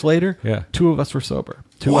 2 years later, 2 of us were sober.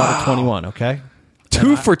 2 out of 21, okay?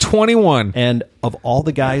 2 for 21. And of all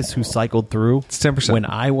the guys who cycled through, it's 10%. When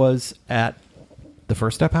I was at the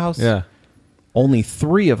First Step House, only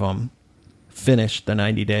 3 of them finished the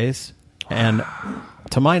 90 days. And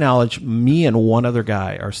to my knowledge, me and one other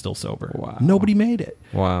guy are still sober. Wow. Nobody made it.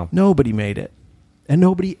 Wow. Nobody made it. And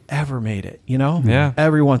nobody ever made it, Yeah.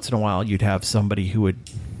 Every once in a while, you'd have somebody who would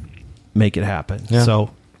make it happen. Yeah.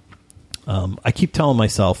 So I keep telling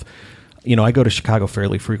myself, I go to Chicago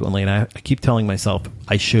fairly frequently, and I keep telling myself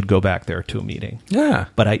I should go back there to a meeting. Yeah.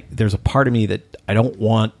 But there's a part of me that I don't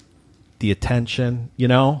want the attention,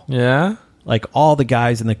 Yeah. Like all the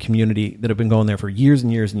guys in the community that have been going there for years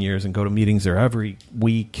and years and years and go to meetings there every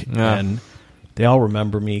week, and they all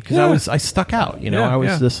remember me because I stuck out. I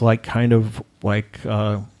was this like kind of like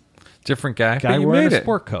different guy. Guy but you wearing made a it.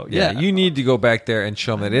 sport coat. Yeah, you need to go back there and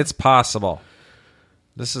show them that it's possible.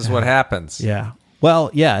 This is what happens. Yeah. Well,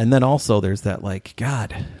 yeah, and then also there's that like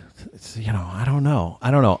God, it's, I don't know.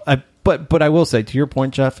 But I will say, to your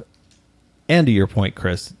point, Jeff, and to your point,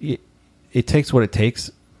 Chris, it takes what it takes.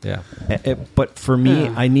 Yeah. But for me,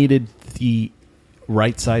 I needed the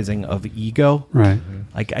right sizing of ego. Right.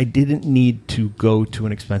 Like I didn't need to go to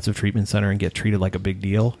an expensive treatment center and get treated like a big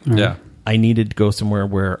deal. Yeah. I needed to go somewhere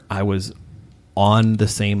where I was on the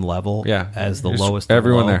same level as the lowest of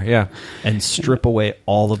everyone low, there. Yeah. And strip away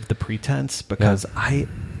all of the pretense because a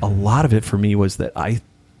lot of it for me was that I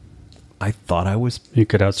thought I was You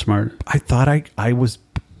could outsmart. I thought I was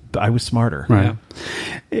smarter. Right.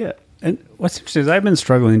 Yeah. And what's interesting is I've been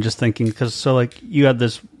struggling just thinking because you had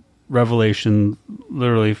this revelation,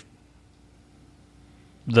 literally.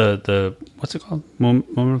 The what's it called?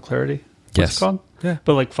 Moment of clarity. What's it called? Yeah.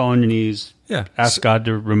 But fall on your knees. Yeah. Ask God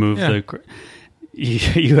to remove the.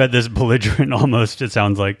 You had this belligerent, almost. It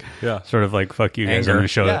sounds like. Yeah. Sort of like fuck you guys. Anger. I'm going to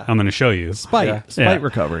show. Yeah. I'm going to show you. Spite Yeah.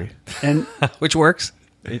 recovery. And Which works.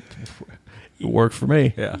 It worked for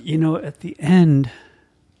me. Yeah. at the end,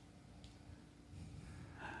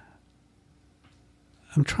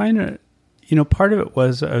 I'm trying to. Part of it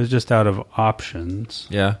was I was just out of options.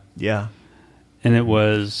 Yeah. Yeah. And it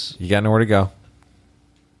was... You got nowhere to go.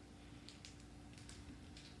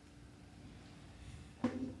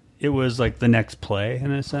 It was like the next play,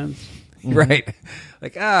 in a sense. Right.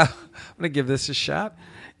 Like, I'm going to give this a shot.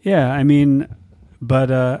 Yeah,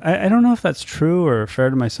 but I don't know if that's true or fair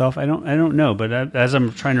to myself. I don't know. But as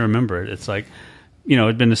I'm trying to remember it, it's like,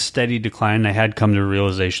 it'd been a steady decline. I had come to a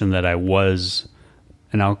realization that I was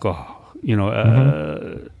an alcohol,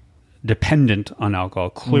 dependent on alcohol,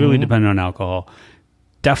 clearly dependent on alcohol,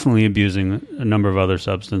 definitely abusing a number of other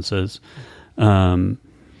substances.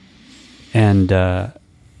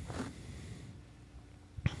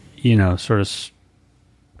 Sort of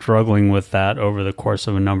struggling with that over the course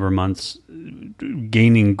of a number of months,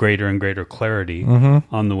 gaining greater and greater clarity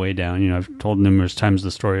on the way down. I've told numerous times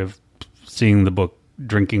the story of seeing the book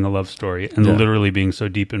Drinking a Love Story and literally being so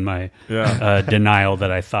deep in my denial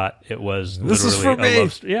that I thought it was This is literally for me. a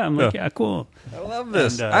love story. Yeah, I'm like, yeah, cool. I love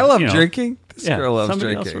this. And, I love drinking. This Yeah, girl loves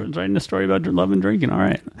somebody drinking. else was writing a story about love and drinking. All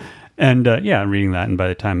right. And I'm reading that, and by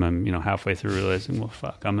the time I'm halfway through realizing, well,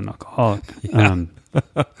 fuck, I'm an alcoholic.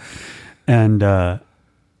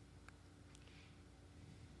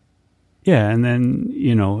 Yeah. And then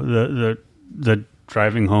the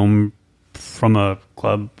driving home from a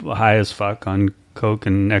club high as fuck on coke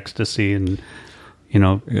and ecstasy, and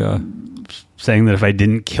saying that if I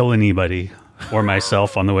didn't kill anybody or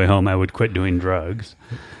myself on the way home, I would quit doing drugs.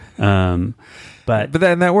 But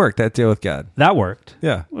then that worked. That deal with God. that worked.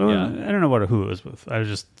 Yeah. Well, I don't know who it was with. I was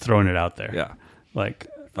just throwing it out there. Yeah. Like,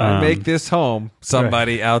 If I make this home,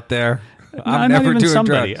 somebody out there, I'm not never even doing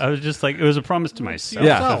somebody. drugs. I was just like, it was a promise to myself,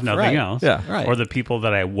 Yeah. if nothing Right. else. Yeah. Right. Or the people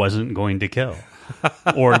that I wasn't going to kill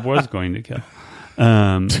or was going to kill.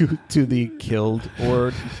 To the killed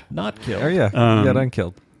or not killed. Oh, yeah. You got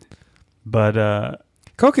unkilled. But,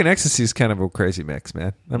 Coke and ecstasy is kind of a crazy mix,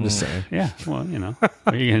 man. I'm just saying. yeah, well,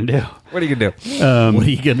 what are you going to do? What are you going to do? What are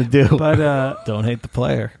you going to do? But, Don't hate the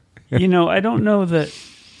player. I don't know that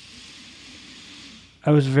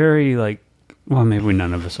I was very well, maybe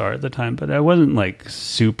none of us are at the time, but I wasn't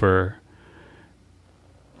super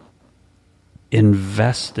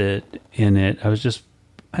invested in it. I was just,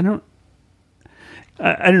 I don't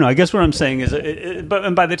know. I guess what I'm saying is, and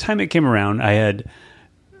by the time it came around, I had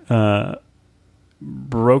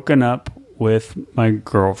broken up with my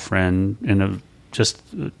girlfriend in a just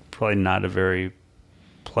probably not a very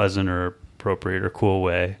pleasant or appropriate or cool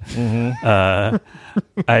way.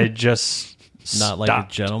 I just Not like a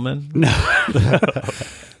gentleman.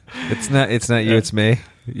 It's not you, it's me.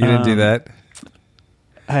 You didn't do that.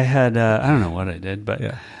 I had I don't know what I did, but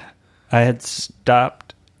I had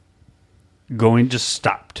stopped going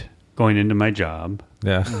into my job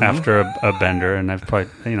Yeah. after a bender, and I've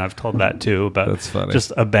probably I've told that too about That's funny.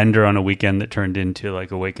 just a bender on a weekend that turned into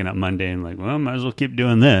a waking up Monday and well, might as well keep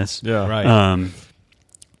doing this. Yeah. Right.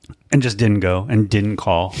 And just didn't go and didn't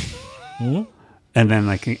call. And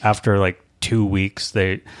then after 2 weeks,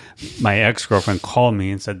 my ex-girlfriend called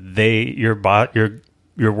me and said your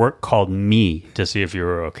work called me to see if you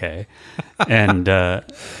were okay, and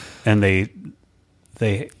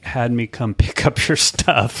they had me come pick up your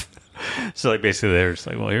stuff. So basically they're just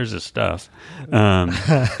well, here's this stuff.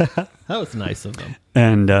 That was nice of them.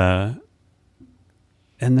 And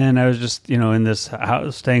then I was just in this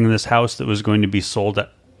house, staying in this house that was going to be sold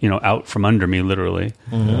out from under me, literally.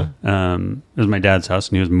 Mm-hmm. It was my dad's house,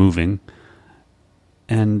 and he was moving.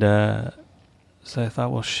 And so I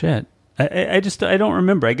thought, well, shit. I don't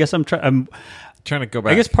remember. I guess I'm trying to go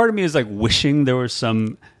back. I guess part of me is like wishing there was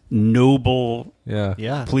some noble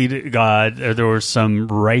plea to God, or there was some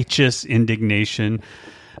righteous indignation.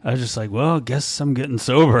 I was just like, well, I guess I'm getting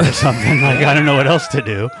sober or something. Like, I don't know what else to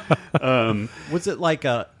do. Was it like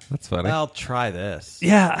that's funny. I'll try this.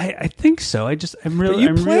 Yeah, I think so. I'm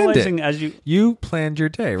realizing it. as you planned your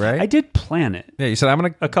day, right? I did plan it. Yeah, you said I'm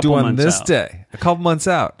going to do on this day. A couple months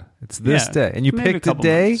out. It's this day. And you picked a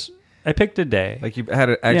day? Months. I picked a day. Like you had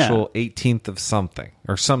an actual 18th of something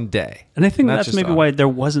or some day. And I think that's maybe why there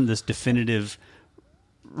wasn't this definitive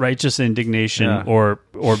righteous indignation or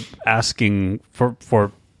asking for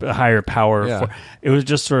a higher power. Yeah. It was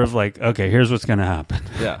just sort of like, okay, here's what's going to happen.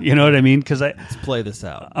 Yeah. You know what I mean? Because let's play this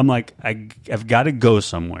out. I'm like, I've got to go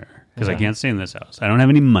somewhere because I can't stay in this house. I don't have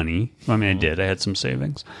any money. I mean, I did. I had some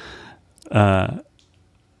savings.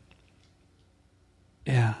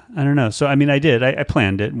 Yeah, I don't know. So, I mean, I did. I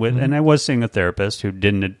planned it with, and I was seeing a therapist who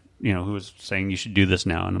didn't, who was saying you should do this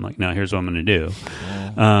now, and I'm like, no, here's what I'm going to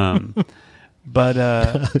do. But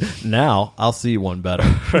now I'll see one better.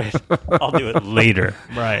 Right, I'll do it later.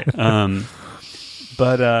 Right.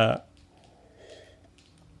 But I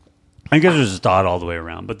guess it was just thought all the way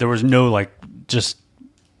around. But there was no just.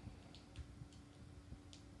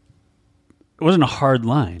 It wasn't a hard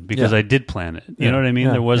line because I did plan it. You know what I mean?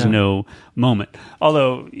 There was no moment.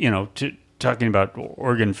 Although, talking about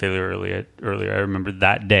organ failure earlier, I remember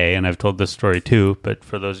that day, and I've told this story too, but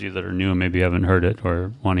for those of you that are new and maybe haven't heard it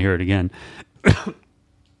or want to hear it again,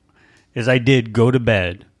 is I did go to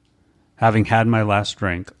bed having had my last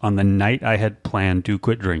drink on the night I had planned to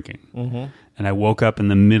quit drinking. Mm-hmm. And I woke up in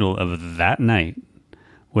the middle of that night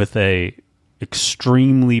with a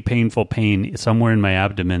extremely painful pain somewhere in my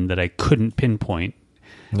abdomen that I couldn't pinpoint.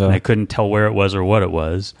 No. And I couldn't tell where it was or what it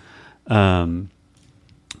was. And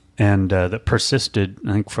that persisted,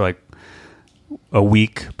 I think, for like a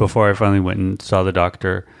week before I finally went and saw the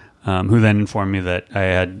doctor, who then informed me that I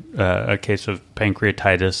had a case of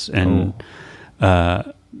pancreatitis and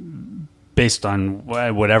based on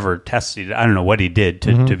whatever tests he did, I don't know what he did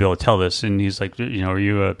to be able to tell this. And he's like, are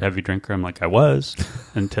you a heavy drinker? I'm like, I was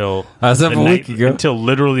until until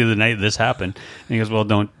literally the night this happened. And he goes, well,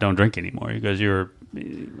 don't drink anymore. He goes, you're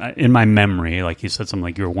in my memory, like he said something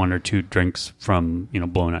like you're 1 or 2 drinks from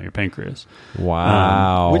blowing out your pancreas.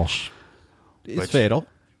 Wow, which is fatal.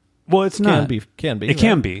 Well, it's not. Can be. It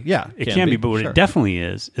can be. Yeah, it can be. But what it definitely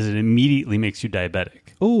is it immediately makes you diabetic.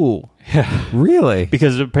 Ooh. Yeah. Really?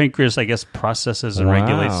 Because the pancreas, I guess, processes and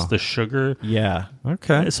regulates the sugar. Yeah.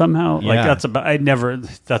 Okay. Somehow. Yeah.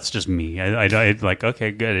 That's just me. I like,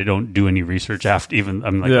 okay, good. I don't do any research after even,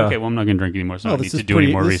 I'm like, okay, well, I'm not going to drink anymore, so I don't need to do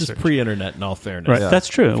any more research. This is pre-internet, in all fairness. Right. Yeah. That's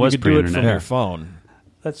true. It was pre-internet. You could do it from your phone.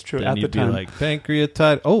 That's true. Then at the time. Be like,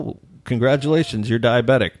 pancreatitis. Oh, congratulations, you're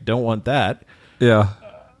diabetic. Don't want that. Yeah.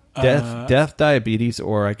 Death, diabetes,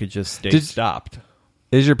 or I could just stay stopped.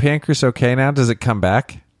 Is your pancreas okay now? Does it come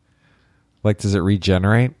back? Like, does it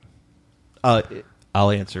regenerate?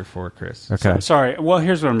 I'll answer for Chris. Okay. Sorry. Well,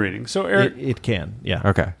 here's what I'm reading. So, Eric, it can. Yeah.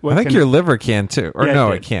 Okay. I think your liver can too. Or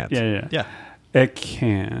no, it can't. Yeah. It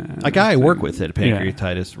can. A guy I work with had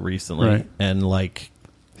pancreatitis recently, and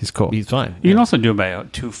he's cool. He's fine. You can also do it by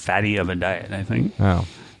too fatty of a diet, I think. Oh.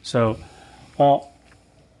 So, well,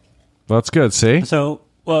 that's good. See. So,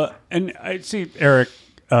 well, and I see, Eric.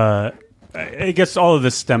 I guess all of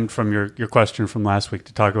this stemmed from your question from last week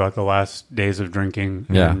to talk about the last days of drinking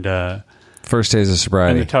and first days of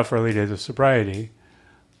sobriety and the tough early days of sobriety.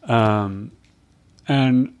 And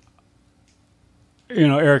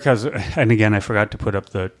Eric has, and again, I forgot to put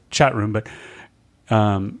up the chat room, but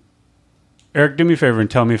Eric, do me a favor and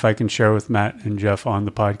tell me if I can share with Matt and Jeff on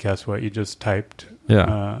the podcast what you just typed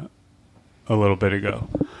a little bit ago.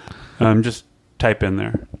 Just type in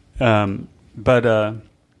there.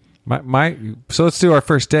 So let's do our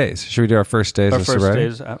first days. Should we do our first days of sobriety?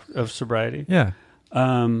 First days of sobriety. Yeah.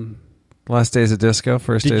 Last days of disco.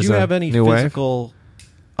 First days of new wave. Did you have any physical?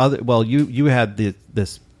 Well, you had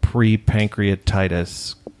this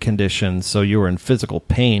pre-pancreatitis condition, so you were in physical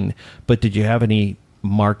pain. But did you have any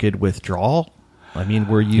marked withdrawal? I mean,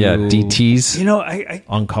 were you DTs? I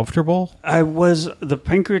uncomfortable. I was the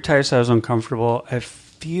pancreatitis. I was uncomfortable. I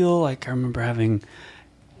feel like I remember having.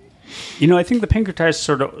 I think the pancreatitis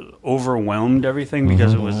sort of overwhelmed everything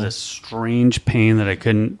because it was this strange pain that I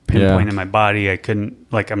couldn't pinpoint in my body. I couldn't,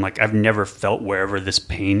 I've never felt wherever this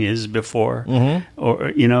pain is before. Or,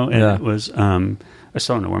 it was, I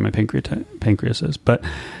still don't know where my pancreas is, but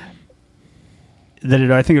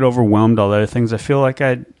I think it overwhelmed all the other things. I feel like I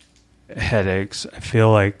had headaches.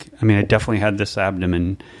 I definitely had this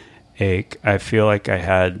abdomen ache. I feel like I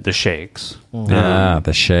had the shakes.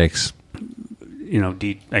 The shakes.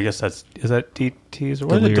 I guess is that DTs or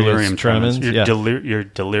what? Delirium tremens. tremens. You're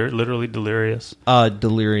literally delirious.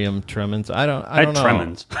 Delirium tremens. I don't know.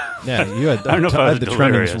 Tremens. Yeah, you had. I don't know if I was the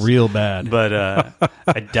delirious. tremens real bad, but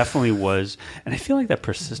I definitely was, and I feel like that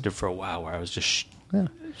persisted for a while, where I was just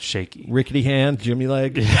shaky, rickety hand, Jimmy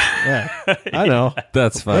leg. Yeah, I know.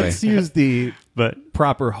 That's funny. Let's use the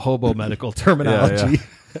proper hobo medical terminology. Yeah.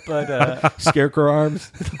 But scarecrow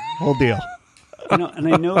arms, whole deal.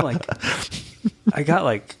 And I know, like, I got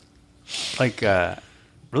like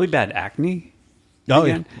really bad acne. Oh,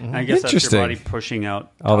 again. yeah. Mm-hmm. I guess that's Interesting. your body pushing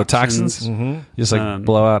out all the toxins. Mm-hmm. Just like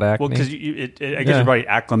blow out acne. Well, because I guess your body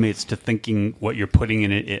acclimates to thinking what you're putting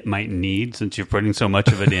in it might need, since you're putting so much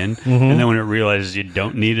of it in, and then when it realizes you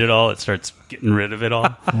don't need it all, it starts getting rid of it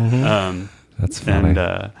all. That's funny.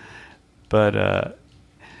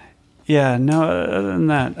 Yeah, no. Other than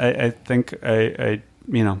that, I think I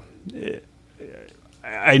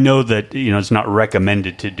know that it's not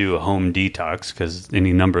recommended to do a home detox because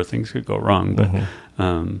any number of things could go wrong. But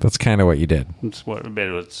that's kind of what you did. It's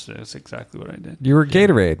exactly what I did. You were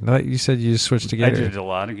Gatorade. No, you said you switched to Gatorade. I did a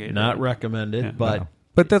lot of Gatorade. Not recommended, but. No.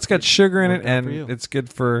 But that's got sugar in it, and it's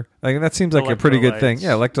good for. That seems like a pretty good thing.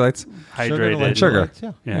 Yeah, electrolytes, hydrated, sugar.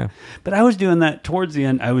 Yeah. But I was doing that towards the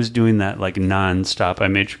end. I was doing that like nonstop. I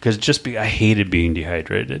made sure because I hated being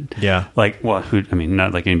dehydrated. Yeah.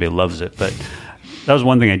 Not like anybody loves it, but that was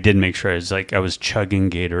one thing I did make sure is I was chugging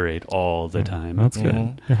Gatorade all the time. That's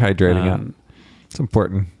good. You're hydrating up. It's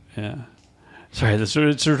important. Yeah. Sorry, this sort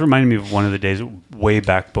of reminded me of one of the days way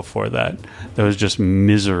back before that. That was just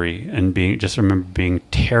misery and remember being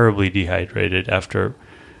terribly dehydrated after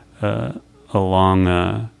a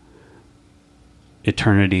long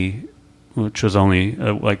eternity, which was only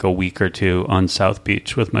like a week or two on South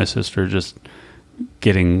Beach with my sister, just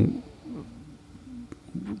getting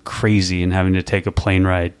crazy and having to take a plane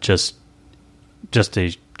ride. Just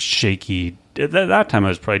a shaky. At that time, I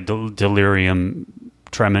was probably delirium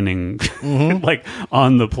tremening like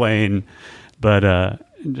on the plane, but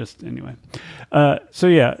just anyway. So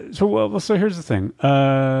here's the thing.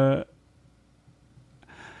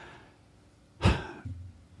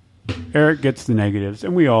 Eric gets the negatives,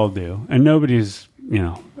 and we all do, and nobody's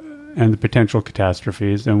and the potential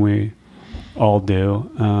catastrophes, and we all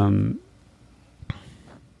do.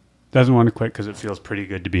 Doesn't want to quit because it feels pretty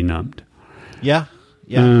good to be numbed. Yeah.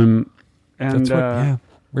 And That's what,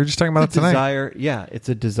 we were just talking about it tonight. It's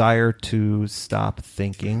a desire to stop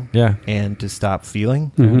thinking and to stop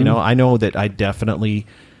feeling. Mm-hmm. I know that I definitely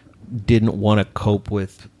didn't want to cope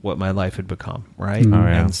with what my life had become, right? Oh,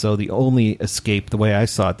 yeah. And so the only escape, the way I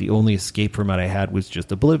saw it, the only escape from it I had was just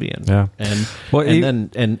oblivion. Yeah.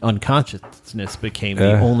 And unconsciousness became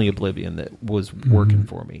the only oblivion that was working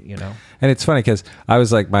for me, And it's funny because I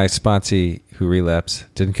was like, my sponsee who relapsed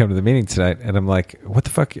didn't come to the meeting tonight, and I'm like, what the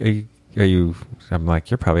fuck are you? I'm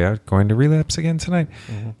like, you're probably out going to relapse again tonight,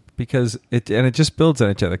 because it just builds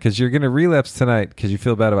on each other, because you're going to relapse tonight because you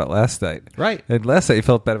feel bad about last night, right? And last night you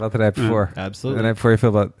felt bad about the night before, absolutely. The night before you feel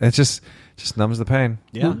about it, just numbs the pain,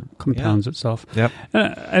 compounds itself. Yep.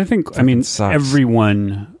 I think every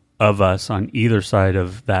one of us on either side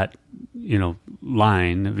of that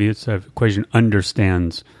line of either side of the equation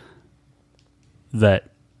understands that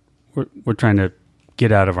we're trying to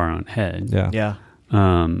get out of our own head. Yeah.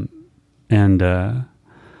 And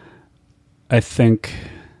I think,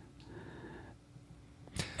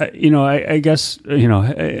 I guess,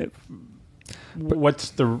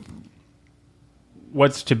 what's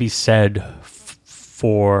to be said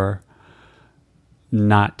for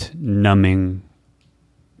not numbing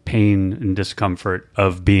pain and discomfort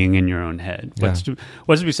of being in your own head? What's to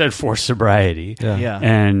be said for sobriety? Yeah.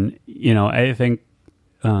 And, I think,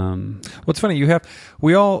 what's funny,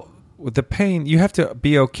 with the pain, you have to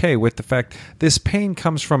be okay with the fact this pain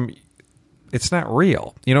comes from, it's not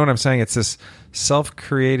real. You know what I'm saying? It's this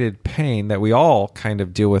self-created pain that we all kind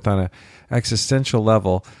of deal with on a existential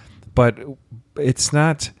level, but it's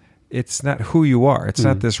not who you are. It's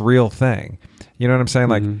not this real thing. You know what I'm saying?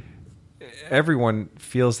 Like, everyone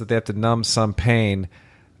feels that they have to numb some pain,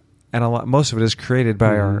 and most of it is created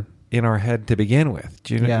by in our head to begin with.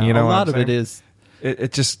 Do you know a lot what I'm of saying? it is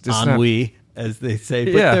it just ennui, as they say,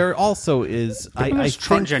 but there also is. I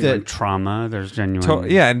think genuine that trauma. There's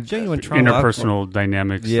genuine genuine trauma, interpersonal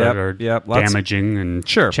dynamics that are damaging and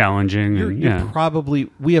challenging. You're probably,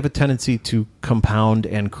 we have a tendency to compound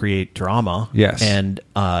and create drama. Yes, and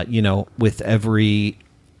with every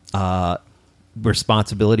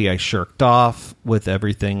responsibility I shirked off, with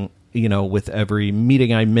everything, with every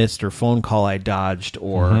meeting I missed or phone call I dodged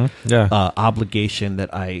or obligation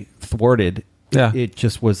that I thwarted. It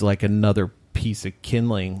just was like another piece of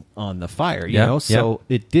kindling on the fire, So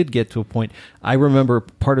it did get to a point. I remember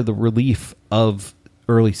part of the relief of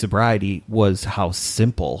early sobriety was how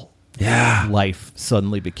simple life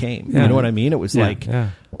suddenly became. You know what I mean? It was like I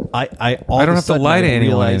don't have to lie to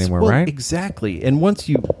anyone anymore, right? Exactly. And once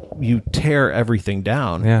you tear everything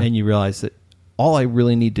down and you realize that all I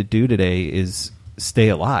really need to do today is stay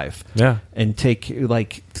alive. And take,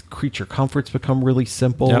 like, creature comforts become really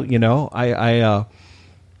simple. I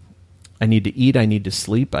need to eat. I need to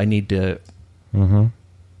sleep. I need to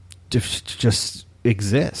just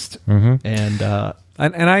exist. And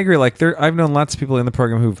I agree. Like, I've known lots of people in the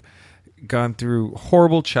program who've gone through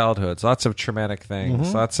horrible childhoods, lots of traumatic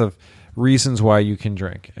things, lots of reasons why you can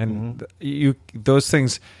drink, and those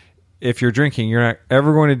things. If you're drinking, you're not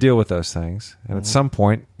ever going to deal with those things, and at some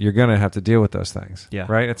point, you're going to have to deal with those things.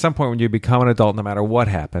 Right. At some point, when you become an adult, no matter what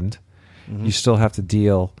happened, you still have to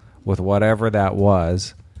deal with whatever that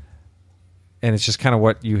was. And it's just kind of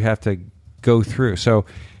what you have to go through. So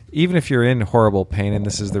even if you're in horrible pain and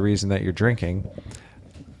this is the reason that you're drinking,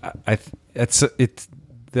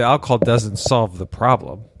 the alcohol doesn't solve the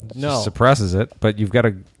problem. It just suppresses it, but you've got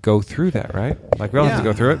to go through that, right? Like, we all have to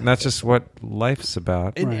go through it, and that's just what life's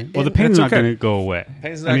about. Well, the pain's not going to go away.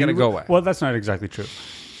 Pain's not going to go away. Well, that's not exactly true.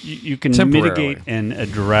 You can mitigate and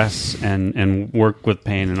address and work with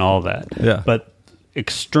pain and all that. Yeah. But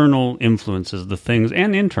external influences, the things,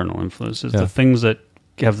 and internal influences, the things that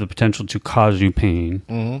have the potential to cause you pain,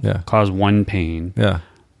 cause one pain.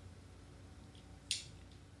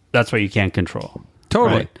 That's what you can't control.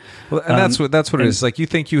 Totally. Right? Well, and that's what it is. Like, you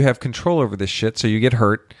think you have control over this shit, so you get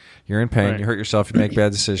hurt, you're in pain, you hurt yourself, you make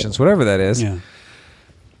bad decisions, whatever that is. Yeah.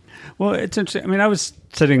 Well, it's interesting. I mean, I was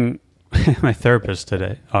sitting with my therapist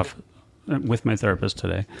today, Okay.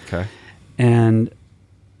 And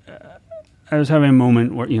I was having a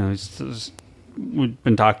moment where, we'd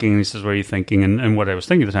been talking, and he says, "What are you thinking?" And what I was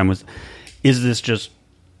thinking at the time was, is this just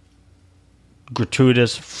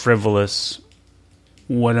gratuitous, frivolous?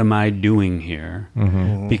 What am I doing here?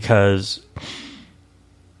 Because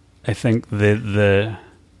I think the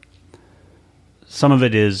some of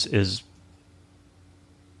it is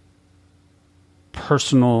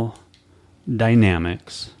personal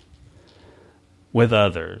dynamics with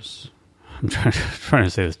others. I'm trying to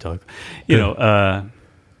say this delicately. I'll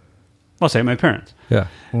say my parents.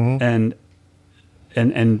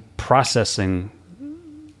 And processing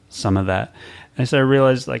some of that. And so I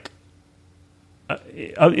realized, like,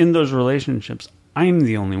 in those relationships, I'm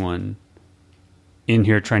the only one in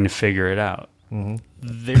here trying to figure it out.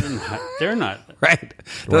 They're not right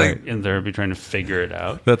in therapy trying to figure it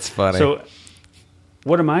out. That's funny. So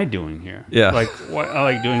what am I doing here? Like, I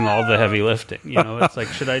like doing all the heavy lifting. It's like,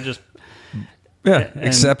 should I just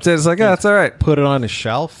accept it? It's like, it's all right. Put it on a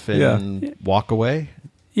shelf and walk away.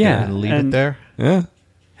 And leave it there.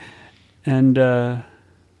 And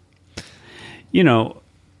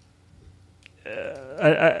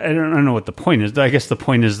I don't know what the point is. I guess the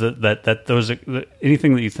point is that those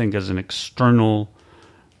anything that you think as an external,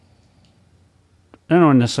 I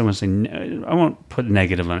don't necessarily want to say, I won't put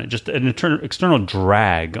negative on it, just an external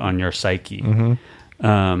drag on your psyche.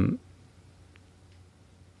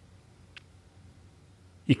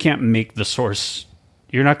 You can't make the source.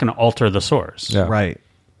 You're not going to alter the source. Right.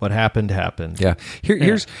 What happened happened.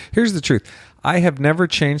 Here's the truth. I have never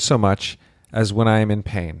changed so much as when I am in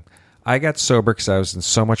pain. I got sober because I was in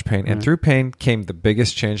so much pain, and through pain came the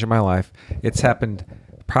biggest change in my life. It's happened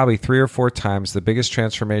probably 3 or 4 times. The biggest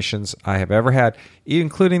transformations I have ever had,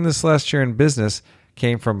 including this last year in business,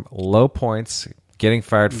 came from low points, getting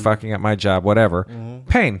fired, fucking up my job, whatever.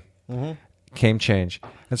 Pain came change.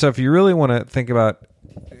 And so if you really want to think about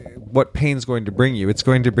what pain's going to bring you, it's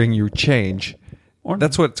going to bring you change.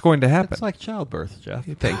 That's what's going to happen. It's like childbirth, Jeff.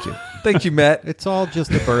 Thank you. Thank you, Matt. It's all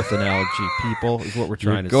just a birth analogy, people, is what we're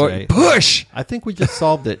trying to say. Push! I think we just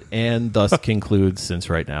solved it, and thus concludes Since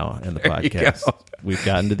Right Now in the podcast. We've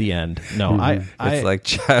gotten to the end. No, it's like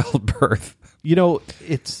childbirth.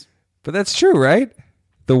 But that's true, right?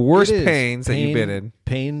 The worst pains that you've been in.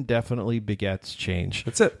 Pain definitely begets change.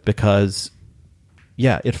 That's it. Because...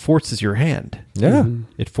 it forces your hand.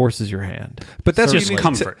 It forces your hand. But that's just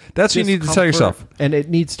comfort. That's what you need to tell yourself. And it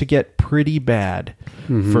needs to get pretty bad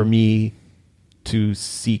for me to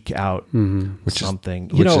seek out something.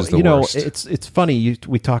 Which is the worst. It's funny.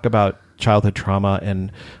 We talk about childhood trauma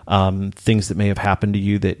and things that may have happened to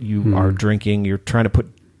you that you are drinking. You're trying to put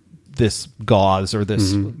this gauze or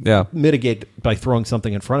this mitigate by throwing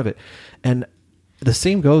something in front of it. And the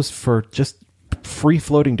same goes for just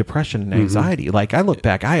free-floating depression and anxiety. Like, I look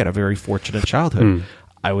back, I had a very fortunate childhood.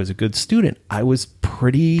 I was a good student. I was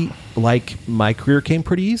pretty, like, my career came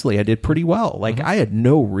pretty easily. I did pretty well. Like, I had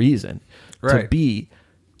no reason to be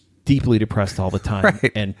deeply depressed all the time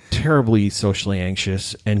and terribly socially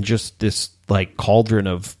anxious and just this, like, cauldron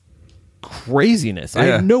of craziness. I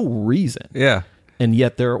had no reason. Yeah. And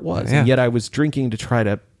yet there it was. And yet I was drinking to try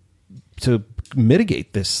to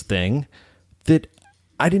mitigate this thing that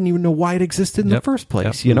I didn't even know why it existed in the first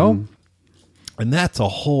place, you know? And that's a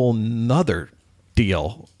whole nother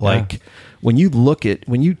deal. Like, when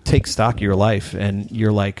you take stock of your life and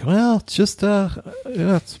you're like, well, it's just,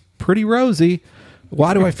 it's pretty rosy.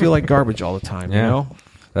 Why do I feel like garbage all the time, you know?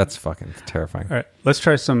 That's fucking terrifying. All right, let's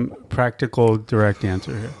try some practical, direct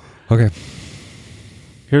answer here. Okay.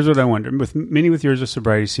 Here's what I wonder. With many with years of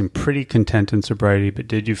sobriety, you seem pretty content in sobriety, but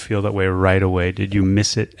did you feel that way right away? Did you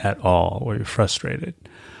miss it at all? Were you frustrated?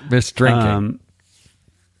 Miss drinking.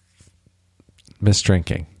 Miss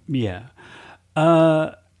drinking. Yeah.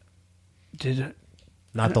 Did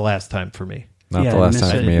Not the last time for me. Not the last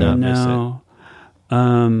time for me either.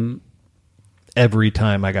 No. Every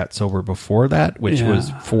time I got sober before that, which was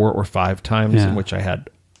 4 or 5 times in which I had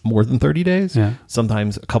more than 30 days,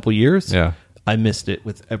 sometimes a couple years, I missed it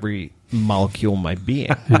with every molecule of my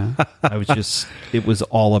being. I was just, it was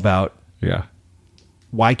all about,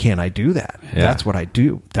 why can't I do that? That's what I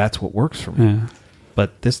do. That's what works for me.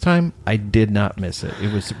 But this time, I did not miss it.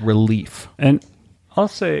 It was relief. And I'll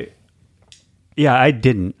say, I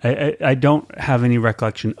didn't. I don't have any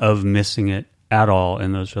recollection of missing it at all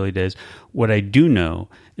in those early days. What I do know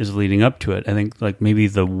is leading up to it, I think like maybe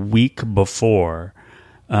the week before,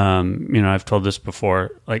 I've told this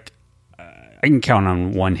before, like I can count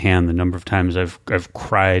on one hand the number of times I've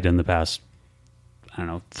cried in the past,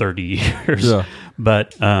 30 years. Yeah.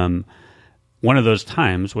 But one of those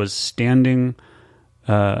times was standing,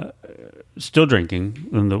 still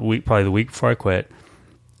drinking probably the week before I quit,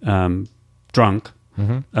 drunk,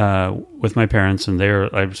 with my parents, and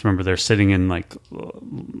I just remember they're sitting in like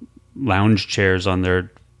lounge chairs on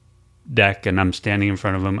their deck, and I'm standing in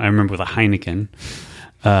front of them. I remember with a Heineken,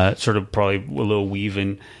 sort of probably a little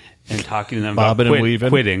weaving and talking to them about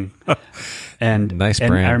quitting. And nice and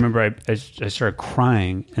brand. I remember I started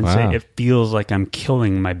crying and saying, it feels like I'm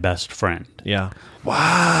killing my best friend. Yeah.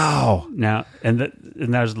 Wow. Now, and that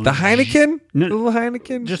was the Heineken? Little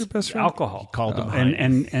Heineken? Just your best friend? alcohol. Called them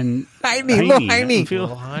and Heine, little Heine.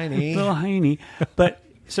 Little Heine. Little Heine. But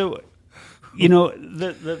so,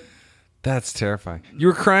 that's terrifying. You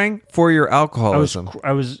were crying for your alcoholism.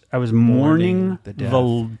 I was mourning the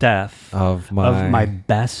death of my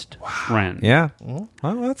best friend. Yeah. Well,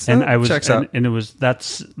 checks out. And it was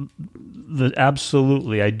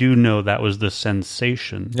absolutely. I do know that was the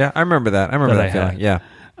sensation. Yeah, I remember that. I remember that feeling. Yeah.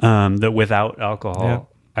 That without alcohol,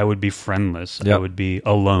 I would be friendless. I would be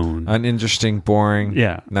alone, uninteresting, boring.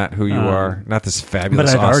 Yeah, not who you are. Not this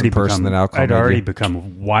fabulous, awesome person that alcohol. I'd already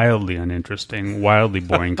become wildly uninteresting, wildly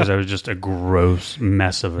boring because I was just a gross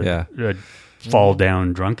mess of a fall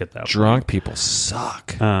down drunk at that point. Drunk people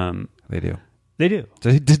suck. They do. They do.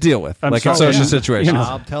 To deal with, in social situations.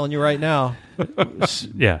 I'm telling you right now.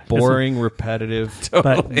 Boring, repetitive,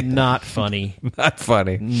 totally. But not funny. Not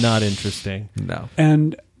funny. Not interesting. No.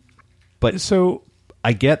 But so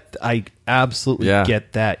I absolutely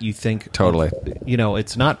get that. You think totally.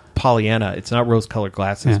 It's not Pollyanna. It's not rose-colored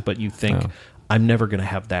glasses. But you think I'm never going to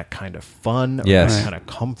have that kind of fun or that kind of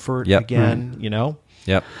comfort again.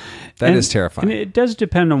 Yep. That is terrifying. And it does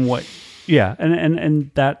depend on what. Yeah,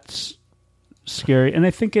 and that's scary. And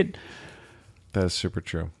I think that is super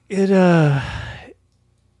true. I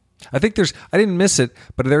think I didn't miss it,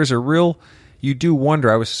 but there's you do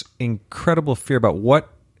wonder. I was incredible fear about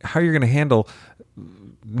how you're going to handle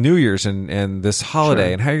New Year's and this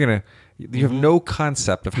holiday and how you're going to, you have no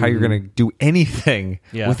concept of how you're going to do anything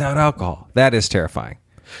without alcohol. That is terrifying.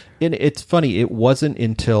 And it's funny. It wasn't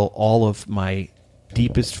until all of my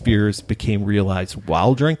deepest fears became realized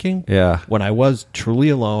while drinking. Yeah. When I was truly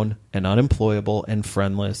alone and unemployable and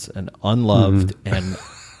friendless and unloved and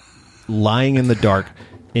lying in the dark,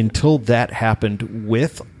 until that happened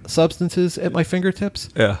with substances at my fingertips.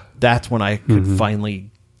 Yeah. That's when I could finally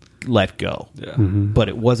let go. Yeah. But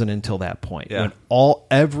it wasn't until that point when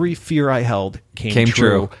every fear I held came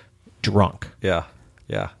true drunk. Yeah.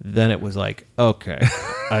 Yeah. Then it was like, okay,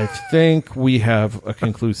 I think we have a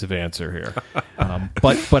conclusive answer here.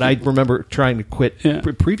 But I remember trying to quit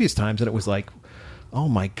previous times, and it was like, oh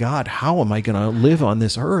my God, how am I going to live on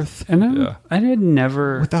this earth? And I had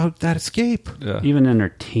never without that escape. Even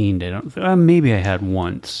entertained it. Maybe I had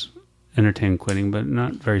once entertain quitting, but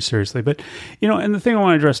not very seriously. But, and the thing I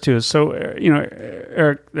want to address too is, so,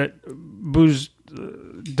 Eric, that booze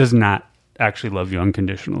does not actually love you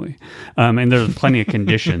unconditionally. And there's plenty of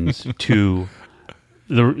conditions to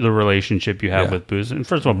the relationship you have with booze. And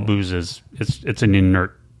first of all, booze it's an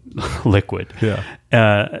inert liquid. Yeah.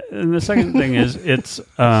 And the second thing is it's,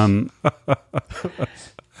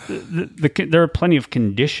 there are plenty of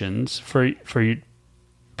conditions for you,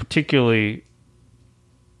 particularly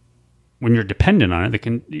when you're dependent on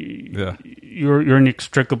it. You're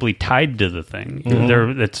inextricably tied to the thing.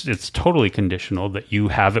 It's totally conditional that you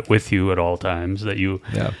have it with you at all times, that you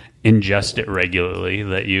ingest it regularly,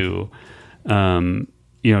 that you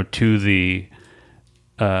to the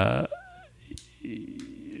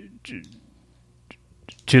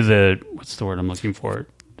what's the word I'm looking for?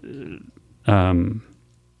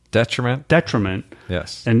 Detriment.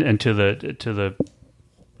 Yes. And to the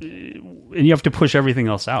and you have to push everything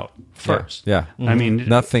else out first. Yeah. I mean,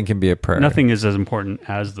 nothing can be a prayer. Nothing is as important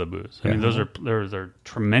as the booze. I mean, those are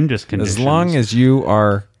tremendous conditions. As long as you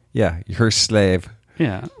are, her slave.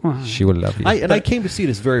 Yeah, well, she will love you. I came to see it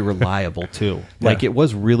as very reliable too. Like it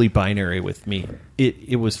was really binary with me.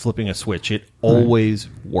 It was flipping a switch. It always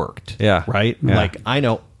worked. Yeah. Right? Yeah. Like I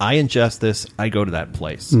know I ingest this, I go to that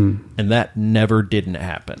place. And that never didn't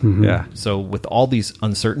happen. Yeah. So with all these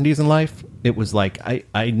uncertainties in life, it was like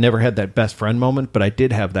I never had that best friend moment, but I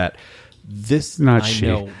did have that. This not I she.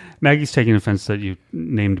 know. Maggie's taking offense that you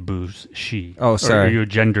named booze she. Oh, sorry. Or you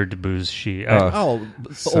gendered booze she. Old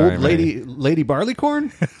lady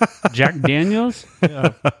Barleycorn? Jack Daniels?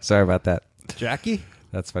 Sorry about that. Jackie?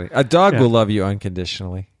 That's funny. A dog will love you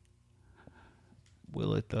unconditionally.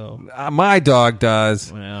 Will it though? My dog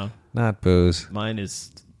does. Well, not booze. Mine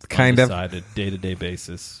is kind of day-to-day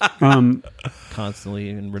basis. Constantly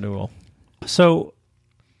in renewal. So,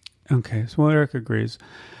 okay. So Eric agrees.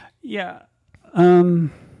 Yeah.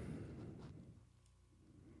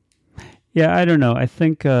 Yeah, I don't know. I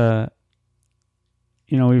think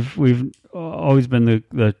we've always been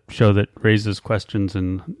the show that raises questions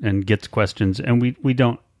and gets questions, and we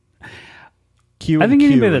don't. I think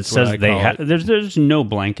anybody that says they have, there's no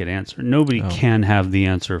blanket answer. Nobody can have the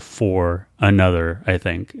answer for another. I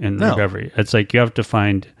think in recovery, it's like you have to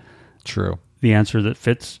find the answer that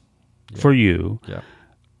fits for you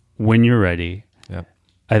when you're ready. Yeah,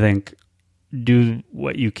 I think do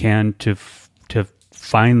what you can to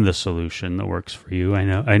find the solution that works for you.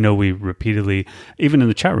 I know we repeatedly, even in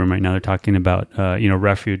the chat room right now, they're talking about,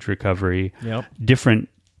 refuge recovery, different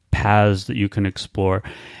paths that you can explore.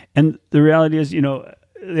 And the reality is,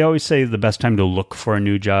 they always say the best time to look for a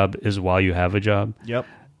new job is while you have a job. Yep.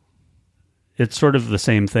 It's sort of the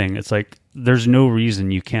same thing. It's like, there's no reason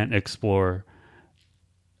you can't explore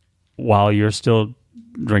while you're still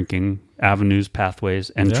drinking avenues, pathways,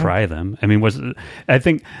 and try them. I mean, I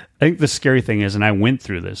think the scary thing is, and I went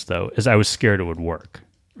through this though, is I was scared it would work.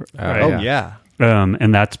 Right? Oh yeah.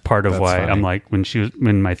 And that's part of why funny. I'm like,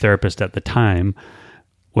 when my therapist at the time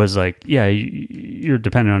was like, yeah, you're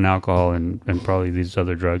dependent on alcohol and probably these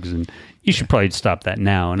other drugs, and you should probably stop that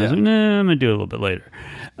now. And I was like, nah, I'm gonna do it a little bit later.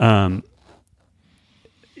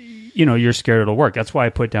 You're scared it'll work. That's why I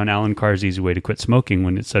put down Alan Carr's Easy Way to Quit Smoking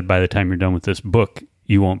when it said, by the time you're done with this book,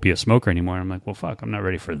 you won't be a smoker anymore. And I'm like, well, fuck, I'm not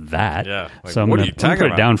ready for that. Yeah. Like, so I'm going to put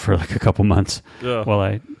it down for like a couple months while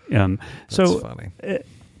I. That's funny.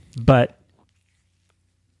 But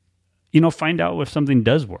find out if something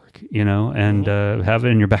does work. And have it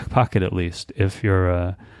in your back pocket at least if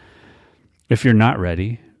you're not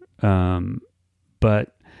ready.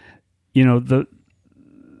 But you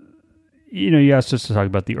asked us to talk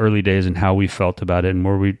about the early days and how we felt about it, and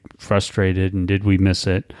were we frustrated and did we miss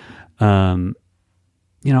it? I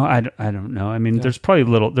don't know. I mean, there's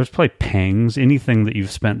probably pangs. Anything that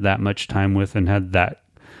you've spent that much time with and had that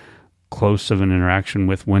close of an interaction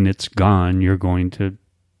with, when it's gone, you're going to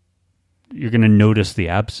notice the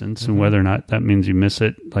absence, and whether or not that means you miss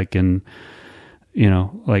it, like in,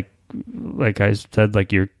 like I said,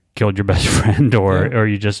 like you killed your best friend, or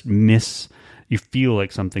you just you feel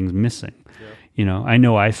like something's missing. Yeah. I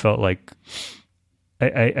know I felt like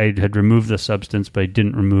I had removed the substance, but I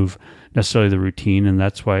didn't remove necessarily the routine, and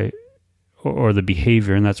that's why, or the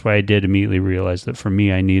behavior, and that's why I did immediately realize that for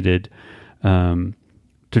me, I needed to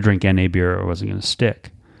drink NA beer or it wasn't going to stick.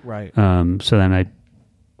 Right. So then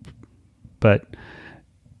but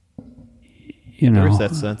there's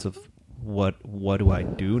that sense of what do I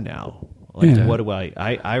do now? Like, what do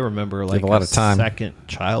I remember like a lot of time. Second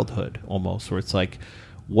childhood almost, where it's like,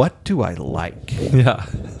 what do I like? Yeah.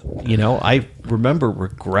 You know, I remember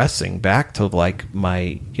regressing back to like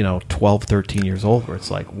my, 12, 13 years old, where it's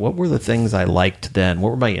like, what were the things I liked then? What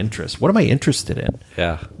were my interests? What am I interested in?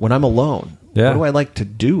 Yeah. When I'm alone, Yeah. what do I like to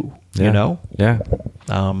do? Yeah. You know? Yeah.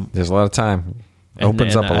 There's a lot of time.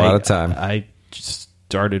 Opens up a lot of time. I just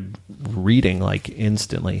started reading like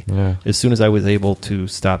instantly. Yeah. As soon as I was able to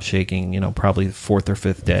stop shaking, probably the fourth or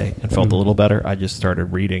fifth day and felt a little better, I just started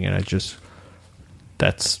reading, and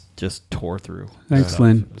that's just tore through. Thanks, stuff.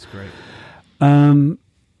 Lynn. It was great.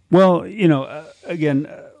 Well, again,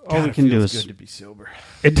 all we can do is good to be sober.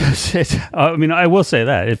 It does. I will say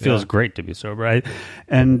that it feels great to be sober.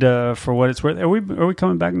 And for what it's worth, are we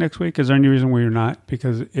coming back next week? Is there any reason why you're not?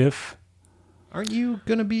 Because if Aren't you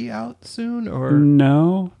going to be out soon, or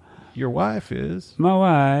no, your wife is? my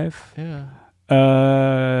wife, Yeah.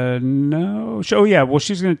 no. Oh yeah, well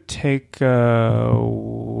she's going to take a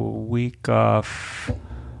week off,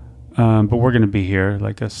 but we're going to be here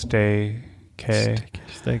like a staycay.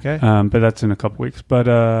 Staycay. But that's in a couple weeks. But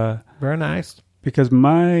Very nice. because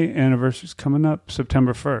my anniversary's coming up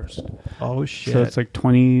September 1st. Oh shit! So it's like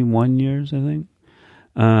 21 years, I think.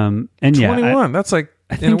 And 21. That's like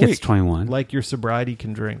I in think a it's week. 21. like your sobriety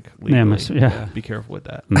can drink. Yeah, Legally. yeah. Be careful with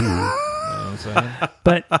that. You know what I'm saying?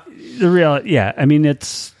 But the reality,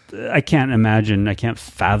 I can't imagine, I can't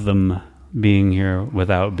fathom being here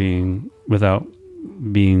without being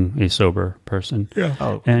a sober person. Yeah.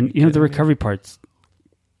 Oh, And the recovery part's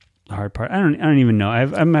the hard part. I don't even know.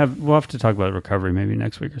 We'll have to talk about recovery maybe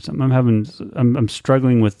next week or something. I'm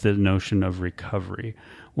struggling with the notion of recovery,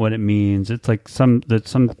 what it means. It's like some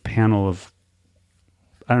panel of,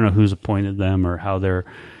 I don't know who's appointed them or how they're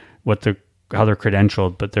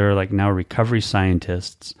credentialed, but they're like now recovery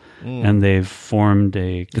scientists, and they've formed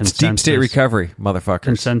a It's deep state recovery, motherfuckers.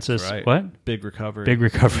 consensus. right. What? Big recovery. Big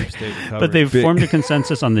recovery. Deep state recovery. But they've formed a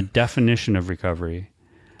consensus on the definition of recovery,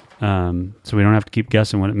 so we don't have to keep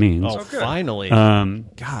guessing what it means. Oh, finally!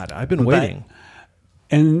 God, I've been waiting.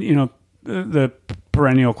 And the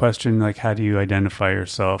perennial question, like, how do you identify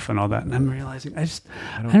yourself and all that? And I'm realizing I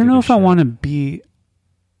don't know if I want to be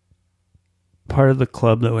part of the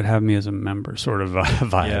club that would have me as a member, sort of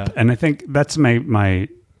vibe. Yeah. And I think that's my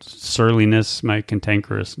surliness, my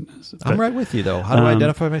cantankerousness. I'm right with you, though. How do I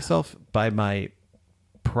identify myself? By my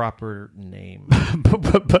proper name.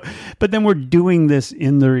 but then we're doing this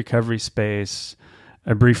in the recovery space.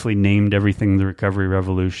 I briefly named everything the Recovery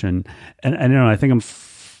Revolution, and I don't know. I think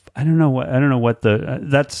I don't know what the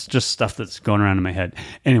that's just stuff that's going around in my head.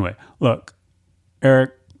 Anyway, look,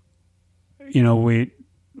 Eric,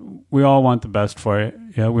 we all want the best for it.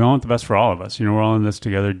 Yeah, we all want the best for all of us. We're all in this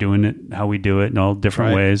together, doing it how we do it in all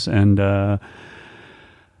different ways, and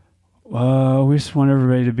we just want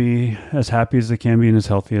everybody to be as happy as they can be and as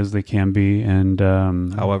healthy as they can be, and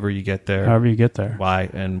However you get there. Why,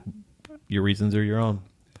 and your reasons are your own.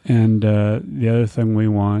 and the other thing we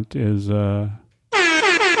want is to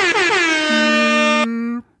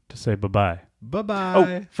say bye-bye. Bye-bye.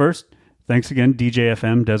 Oh, first, thanks again. DJ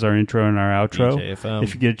FM does our intro and our outro. DJ FM.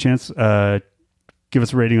 If you get a chance, give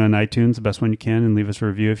us a rating on iTunes, the best one you can, and leave us a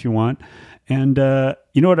review if you want. And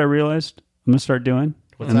you know what I realized I'm going to start doing?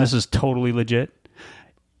 What's and that? this is totally legit.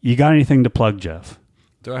 You got anything to plug, Jeff?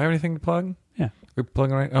 Do I have anything to plug? Yeah. We're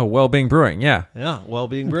plugging right. Oh, Wellbeing Brewing. Yeah. Yeah,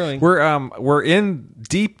 Wellbeing Brewing. We're in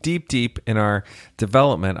deep in our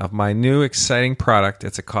development of my new exciting product.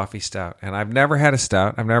 It's a coffee stout, and I've never had a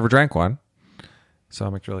stout. I've never drank one, so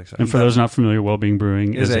I'm really excited. And for those not familiar, Wellbeing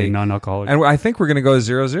Brewing is a non-alcoholic. And I think we're going to go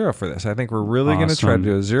 0-0 for this. I think we're really going to try to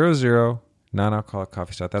do a 0-0 non-alcoholic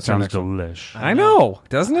coffee stout. That's our Sounds next one. delish. I know,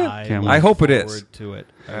 doesn't it? Can't I wait. hope it Forward is. to it.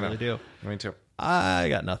 I know. really do. Me too. I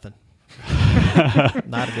got nothing.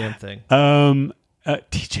 Not a damn thing.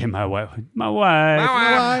 DJ, my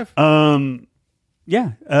wife.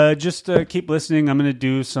 Just keep listening. I'm going to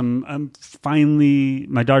do some. Finally,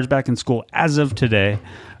 my daughter's back in school as of today.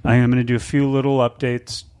 I am going to do a few little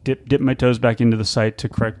updates. Dip my toes back into the site to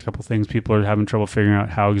correct a couple things. People are having trouble figuring out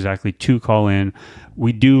how exactly to call in.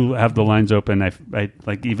 We do have the lines open. I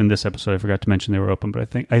like even this episode. I forgot to mention they were open, but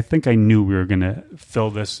I think I knew we were going to fill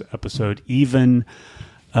this episode even.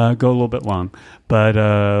 Go a little bit long, but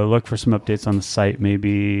look for some updates on the site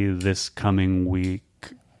maybe this coming week,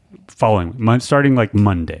 starting like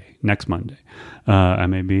next Monday. I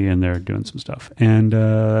may be in there doing some stuff, and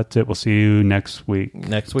that's it. We'll see you next week.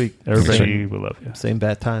 Next week. Everybody, we love you. Same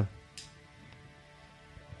bad time.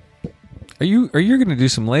 Are you going to do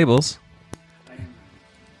some labels?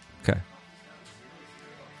 Okay.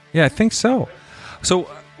 Yeah, I think so. So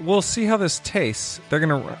we'll see how this tastes. They're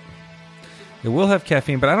going to. It will have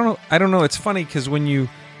caffeine, but I don't know. It's funny because when you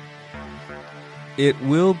It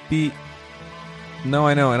will be. No,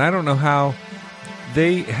 I know, and I don't know how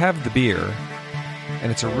they have the beer,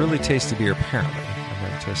 and it's a really tasty beer. Apparently, I've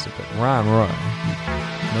never tasted it, but Ron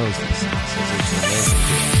knows this. He says it's an amazing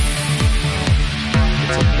beer.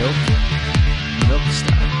 It's a milk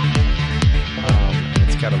stout, and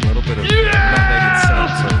it's got a little bit of nutmeg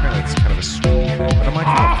itself, so apparently it's kind of a sweet thing. But I'm like,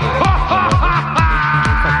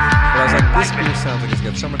 but I was like, this beer sounds like it's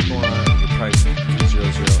got so much going on. The price is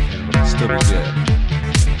 200, and it'll still be good.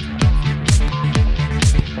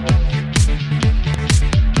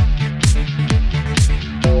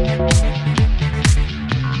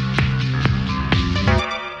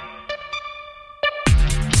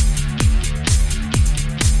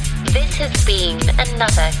 This has been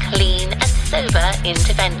another clean and sober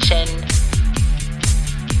intervention.